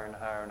higher and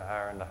higher and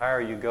higher, and the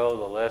higher you go,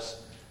 the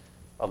less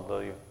of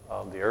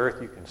the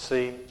earth you can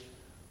see.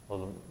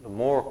 Well, the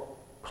more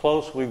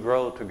close we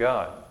grow to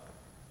God,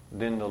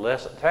 then the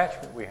less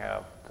attachment we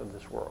have to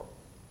this world.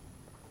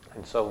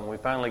 And so when we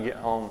finally get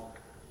home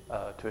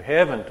to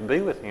heaven to be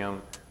with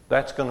Him,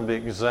 that's going to be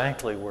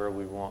exactly where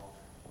we want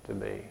to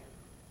be.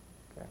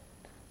 Okay?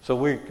 So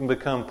we can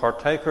become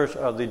partakers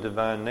of the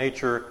divine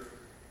nature,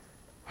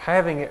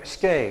 having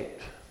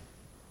escaped.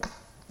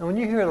 And when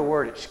you hear the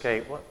word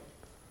escape,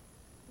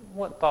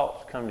 what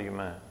thoughts come to your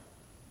mind?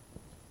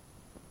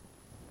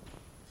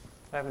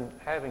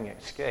 Having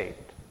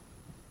escaped.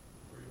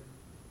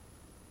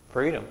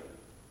 Freedom.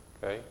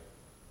 Okay.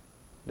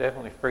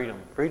 Definitely freedom.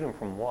 Freedom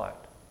from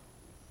what?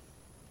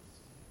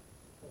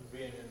 From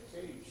being in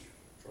a cage.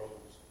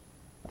 Troubles.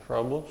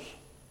 Troubles.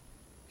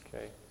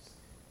 Okay.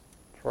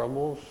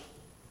 Troubles.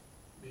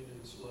 Being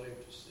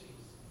enslaved to sin.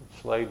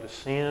 Enslaved to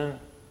sin.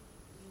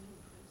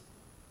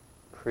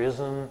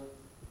 Prison.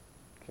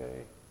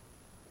 Okay.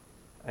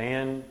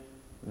 And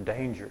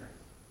danger.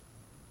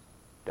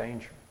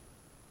 Danger.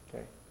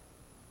 Okay.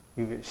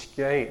 You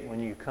escape when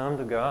you come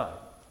to God.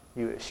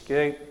 You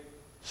escape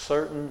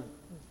certain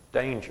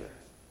danger.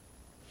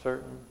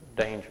 Certain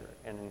danger.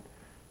 And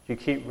you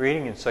keep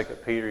reading in 2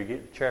 Peter, you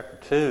get to chapter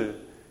 2,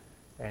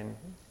 and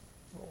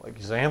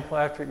example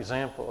after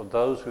example of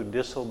those who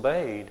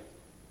disobeyed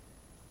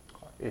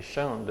is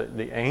shown. That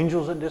the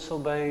angels that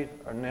disobeyed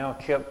are now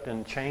kept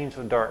in chains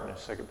of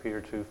darkness, 2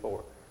 Peter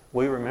 2:4.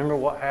 We remember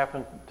what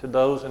happened to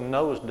those in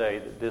Noah's day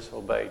that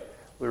disobeyed.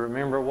 We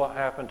remember what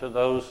happened to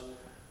those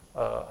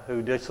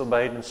who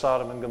disobeyed in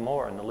Sodom and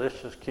Gomorrah, and the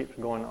list just keeps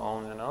going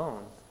on and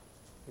on.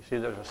 You see,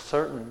 there's a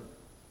certain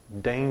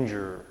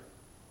danger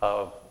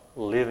of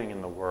living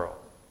in the world.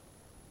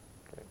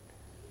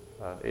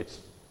 Okay.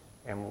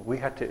 And we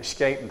have to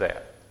escape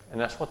that. And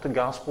that's what the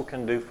gospel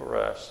can do for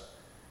us.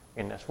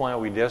 And that's why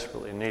we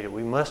desperately need it.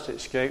 We must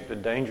escape the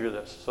danger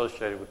that's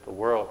associated with the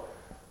world.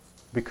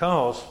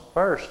 Because,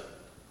 first,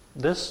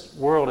 this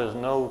world is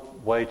no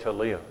way to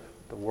live.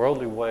 The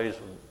worldly ways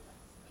is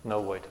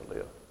no way to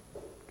live.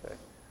 Okay.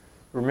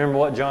 Remember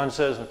what John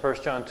says in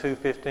 1 John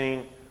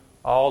 2:15?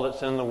 All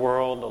that's in the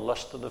world, the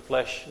lust of the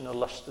flesh and the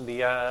lust of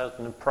the eyes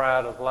and the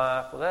pride of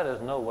life, well, that is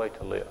no way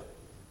to live.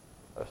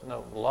 A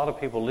lot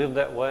of people live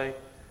that way,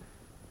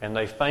 and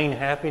they feign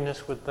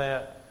happiness with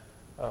that,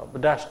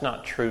 but that's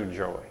not true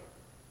joy.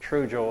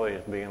 True joy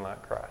is being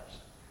like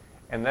Christ.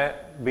 And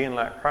that being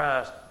like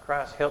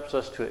Christ helps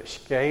us to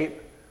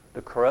escape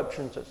the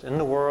corruptions that's in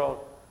the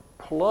world,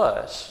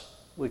 plus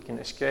we can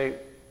escape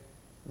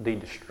the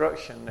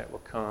destruction that will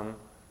come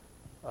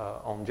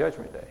on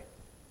Judgment Day.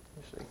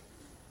 You see.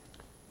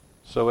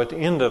 So at the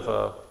end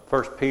of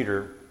 1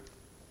 Peter,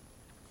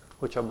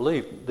 which I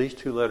believe these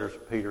two letters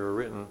of Peter are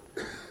written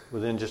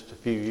within just a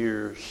few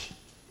years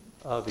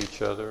of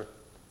each other.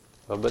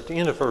 But at the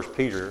end of 1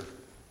 Peter,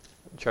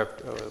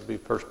 chapter, it'll be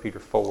 1 Peter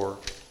 4,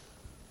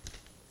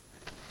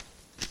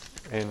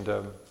 And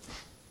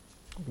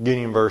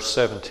beginning in verse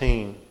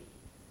 17,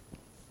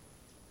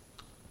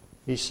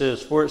 he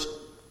says, For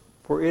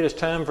it is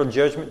time for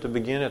judgment to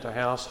begin at the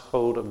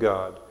household of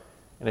God.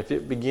 And if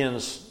it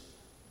begins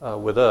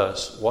with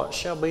us, what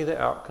shall be the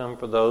outcome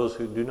for those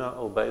who do not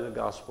obey the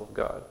gospel of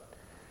God?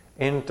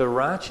 And if the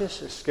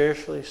righteous is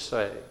scarcely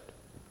saved,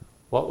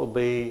 what will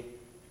be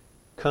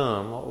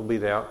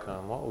the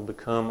outcome? What will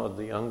become of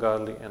the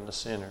ungodly and the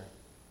sinner?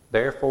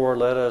 Therefore,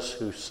 let us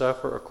who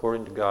suffer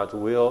according to God's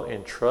will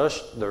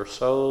entrust their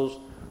souls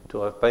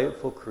to a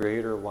faithful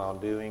Creator while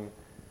doing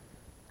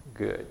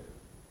good.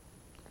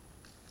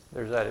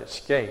 There's that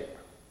escape.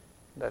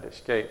 That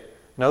escape.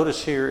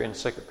 Notice here in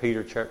 2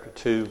 Peter chapter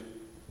 2,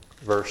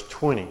 verse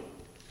 20.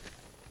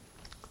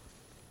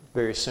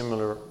 Very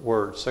similar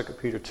words. 2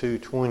 Peter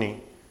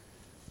 2:20.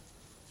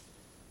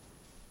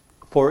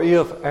 For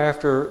if,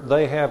 after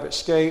they have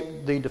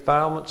escaped the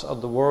defilements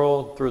of the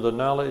world through the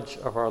knowledge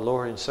of our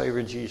Lord and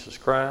Savior Jesus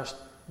Christ,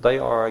 they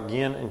are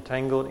again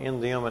entangled in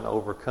them and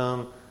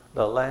overcome,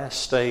 the last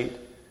state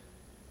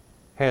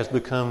has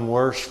become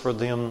worse for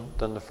them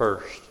than the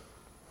first.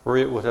 For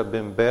it would have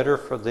been better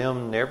for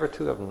them never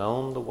to have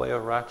known the way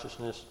of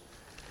righteousness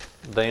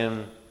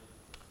than,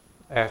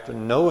 after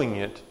knowing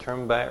it, to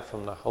turn back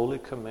from the holy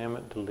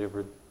commandment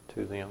delivered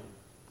to them.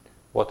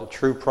 What the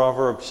true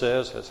proverb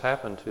says has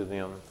happened to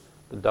them.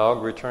 The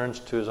dog returns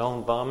to his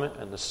own vomit,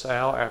 and the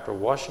sow, after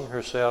washing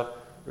herself,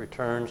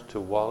 returns to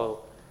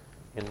wallow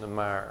in the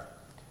mire.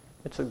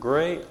 It's a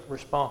great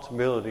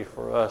responsibility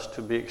for us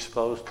to be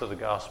exposed to the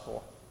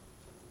gospel.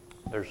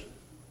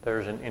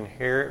 There's an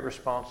inherent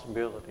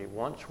responsibility.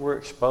 Once we're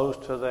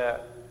exposed to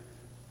that,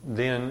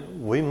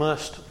 then we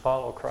must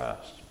follow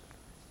Christ.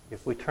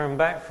 If we turn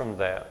back from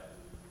that,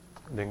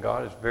 then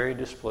God is very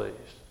displeased.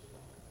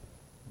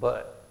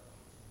 But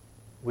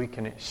we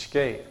can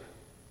escape.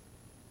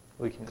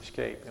 We can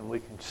escape and we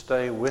can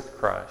stay with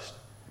Christ.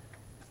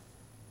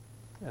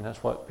 And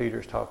that's what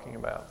Peter's talking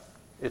about.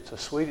 It's a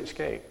sweet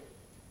escape.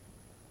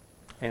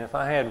 And if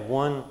I had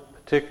one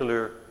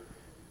particular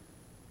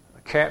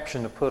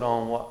caption to put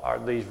on what are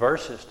these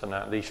verses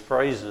tonight, these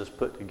phrases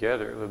put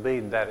together, it would be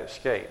that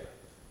escape.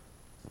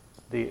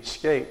 The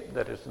escape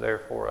that is there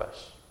for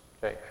us.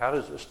 Okay, how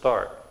does it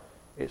start?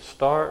 It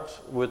starts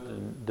with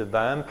the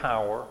divine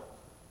power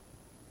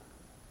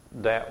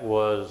that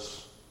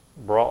was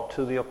brought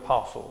to the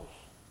apostles.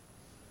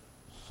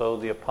 So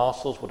the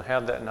apostles would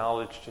have that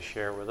knowledge to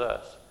share with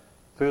us.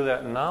 Through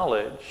that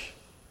knowledge,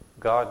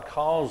 God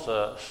calls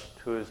us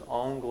to His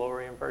own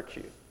glory and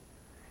virtue.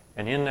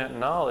 And in that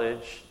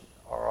knowledge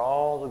are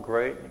all the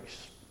great,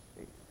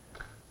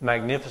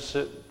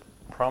 magnificent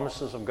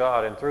promises of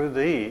God. And through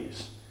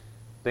these,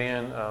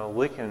 then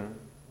we can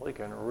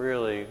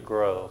really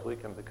grow. We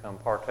can become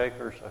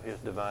partakers of His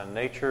divine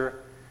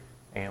nature,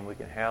 and we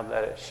can have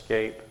that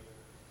escape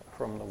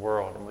from the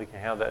world. And we can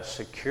have that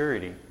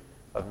security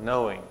of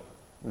knowing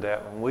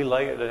that when we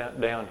lay it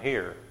down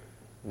here,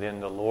 then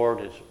the Lord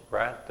is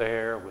right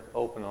there with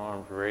open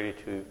arms ready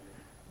to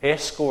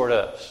escort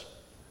us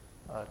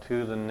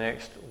to the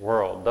next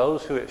world.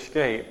 Those who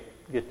escape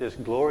get this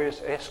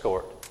glorious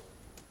escort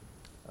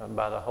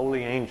by the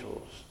holy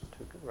angels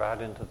right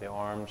into the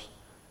arms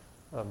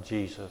of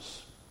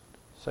Jesus.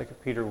 2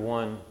 Peter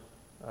 1,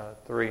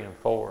 3 and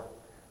 4.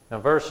 Now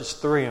verses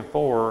 3 and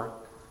 4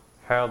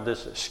 have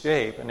this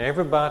escape, and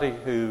everybody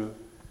who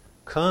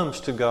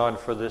comes to God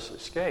for this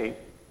escape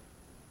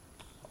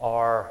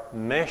are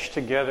meshed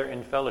together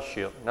in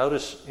fellowship.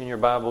 Notice in your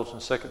Bibles in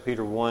 2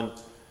 Peter 1,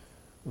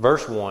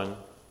 verse 1,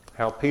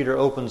 how Peter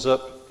opens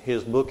up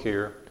his book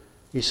here.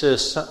 He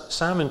says,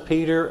 Simon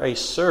Peter, a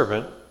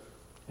servant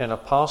and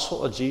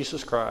apostle of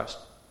Jesus Christ,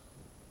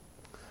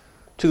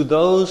 to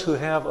those who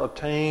have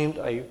obtained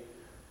a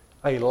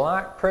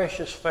like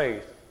precious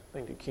faith, I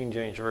think the King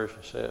James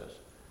Version says.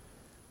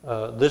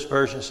 This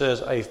version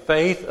says, a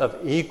faith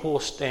of equal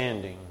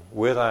standing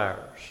with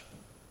ours,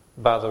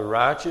 by the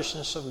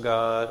righteousness of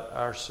God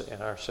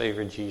and our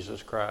Savior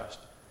Jesus Christ.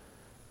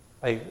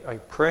 A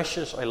like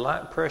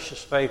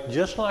precious faith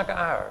just like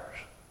ours.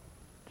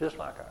 Just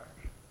like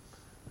ours.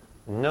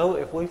 No,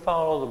 if we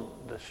follow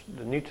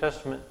the New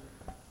Testament,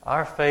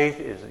 our faith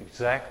is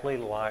exactly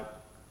like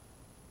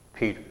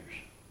Peter's.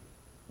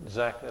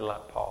 Exactly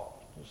like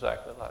Paul's.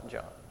 Exactly like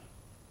John's.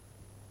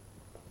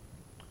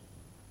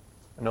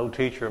 An old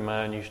teacher of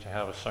mine used to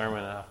have a sermon,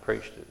 and I've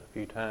preached it a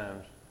few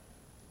times,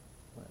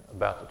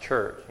 about the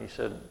church. He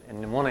said,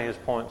 and one of his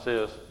points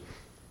is,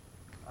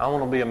 I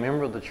want to be a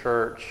member of the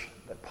church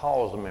that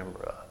Paul was a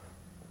member of.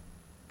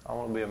 I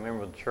want to be a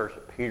member of the church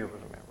that Peter was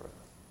a member of.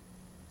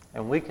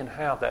 And we can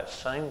have that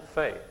same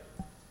faith,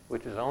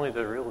 which is only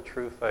the real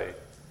true faith,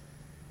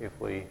 if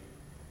we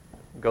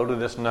go to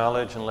this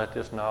knowledge and let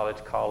this knowledge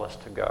call us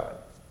to God.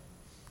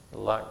 The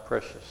like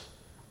precious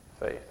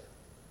faith.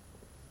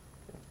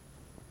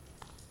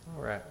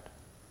 All right.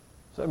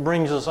 So that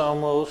brings us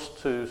almost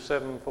to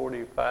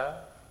 7:45.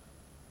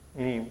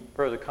 Any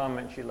further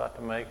comments you'd like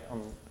to make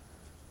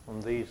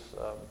on these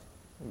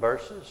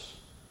verses?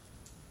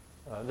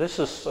 This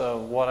is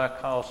what I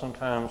call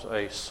sometimes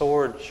a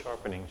sword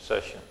sharpening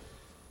session.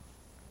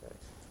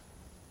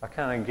 I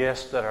kind of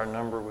guessed that our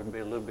number would be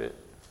a little bit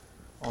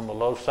on the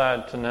low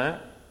side tonight.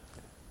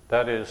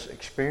 That is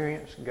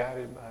experience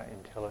guided by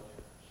intelligence.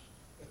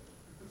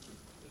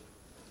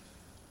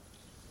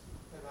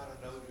 They might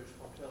have known you were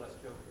going to tell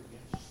that joke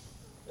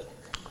again.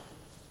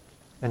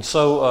 And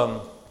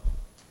so,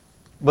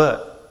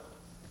 but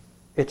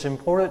it's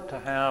important to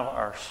have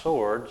our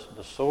swords.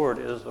 The sword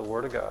is the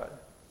Word of God.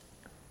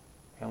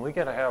 And we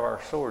got to have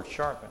our swords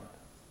sharpened.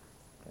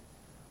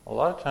 A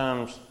lot of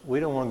times we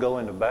don't want to go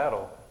into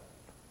battle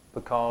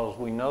because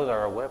we know that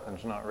our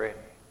weapon's not ready.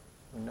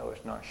 We know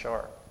it's not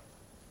sharp.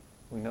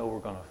 We know we're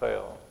going to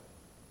fail.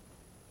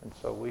 And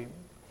so we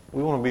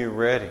want to be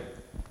ready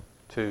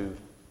to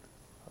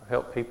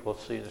help people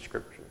see the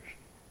Scriptures.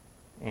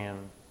 And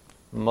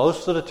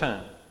most of the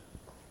time,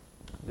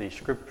 the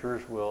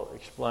Scriptures will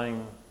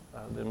explain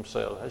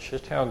themselves. That's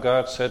just how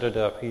God set it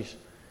up. He's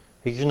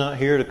not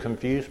here to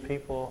confuse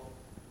people.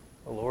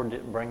 The Lord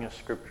didn't bring us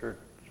Scripture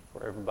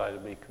for everybody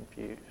to be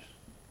confused.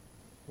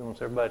 He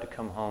wants everybody to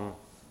come home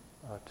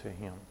to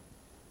Him.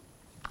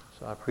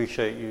 So I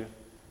appreciate you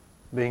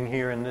being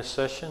here in this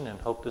session and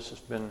hope this has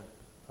been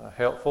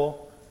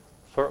helpful.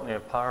 Certainly a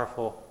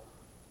powerful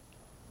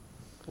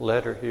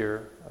letter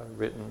here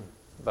written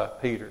by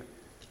Peter.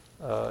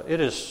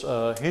 It is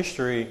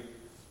history,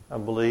 I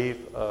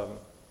believe,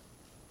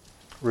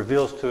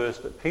 reveals to us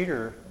that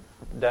Peter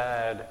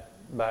died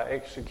by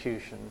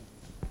execution.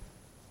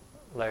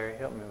 Larry,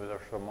 help me with our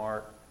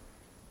remark.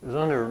 It was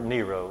under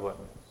Nero,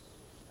 wasn't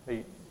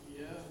it?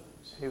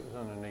 He was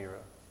under Nero.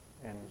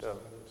 And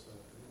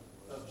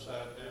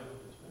Upside down.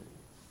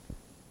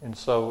 and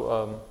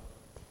so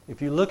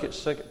if you look at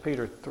 2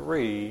 Peter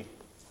 3,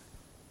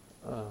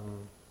 let's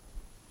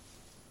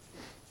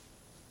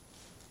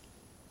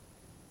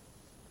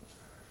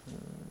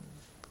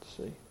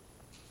see.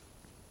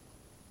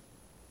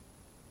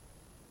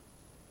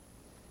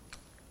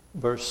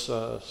 Verse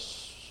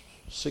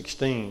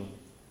 16,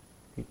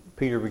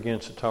 Peter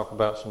begins to talk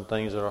about some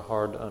things that are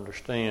hard to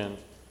understand.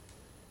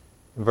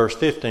 In verse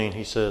 15,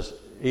 he says,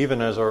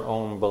 even as our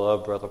own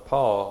beloved brother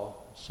Paul,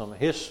 some of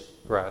his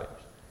writings.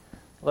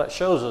 Well, that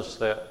shows us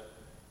that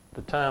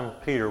the time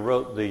Peter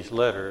wrote these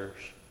letters,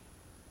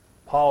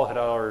 Paul had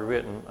already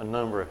written a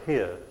number of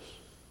his.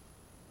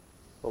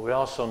 But we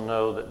also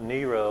know that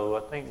Nero,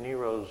 I think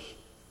Nero's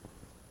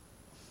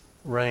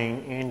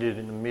reign ended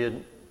in the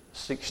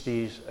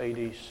mid-60s,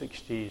 80s,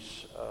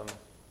 60s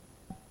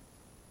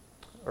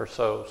or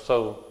so.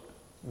 So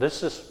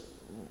this is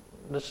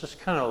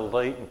kind of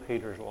late in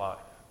Peter's life.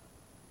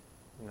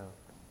 You know,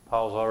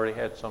 Paul's already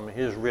had some of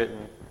his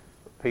written.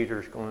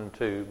 Peter's going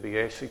to be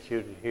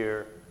executed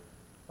here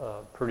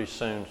pretty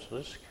soon. So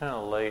this is kind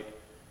of late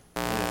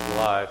in his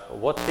life. But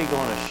what's he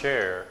going to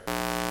share?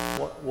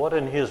 What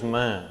in his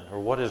mind, or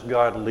what is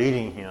God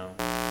leading him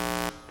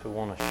to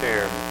want to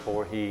share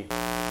before he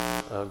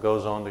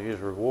goes on to his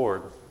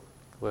reward?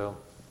 Well,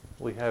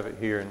 we have it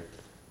here in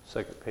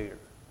 2 Peter.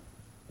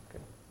 Okay.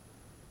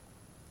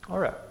 All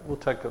right, we'll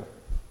take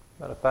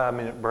about a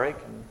 5-minute break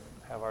and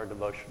have our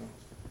devotion.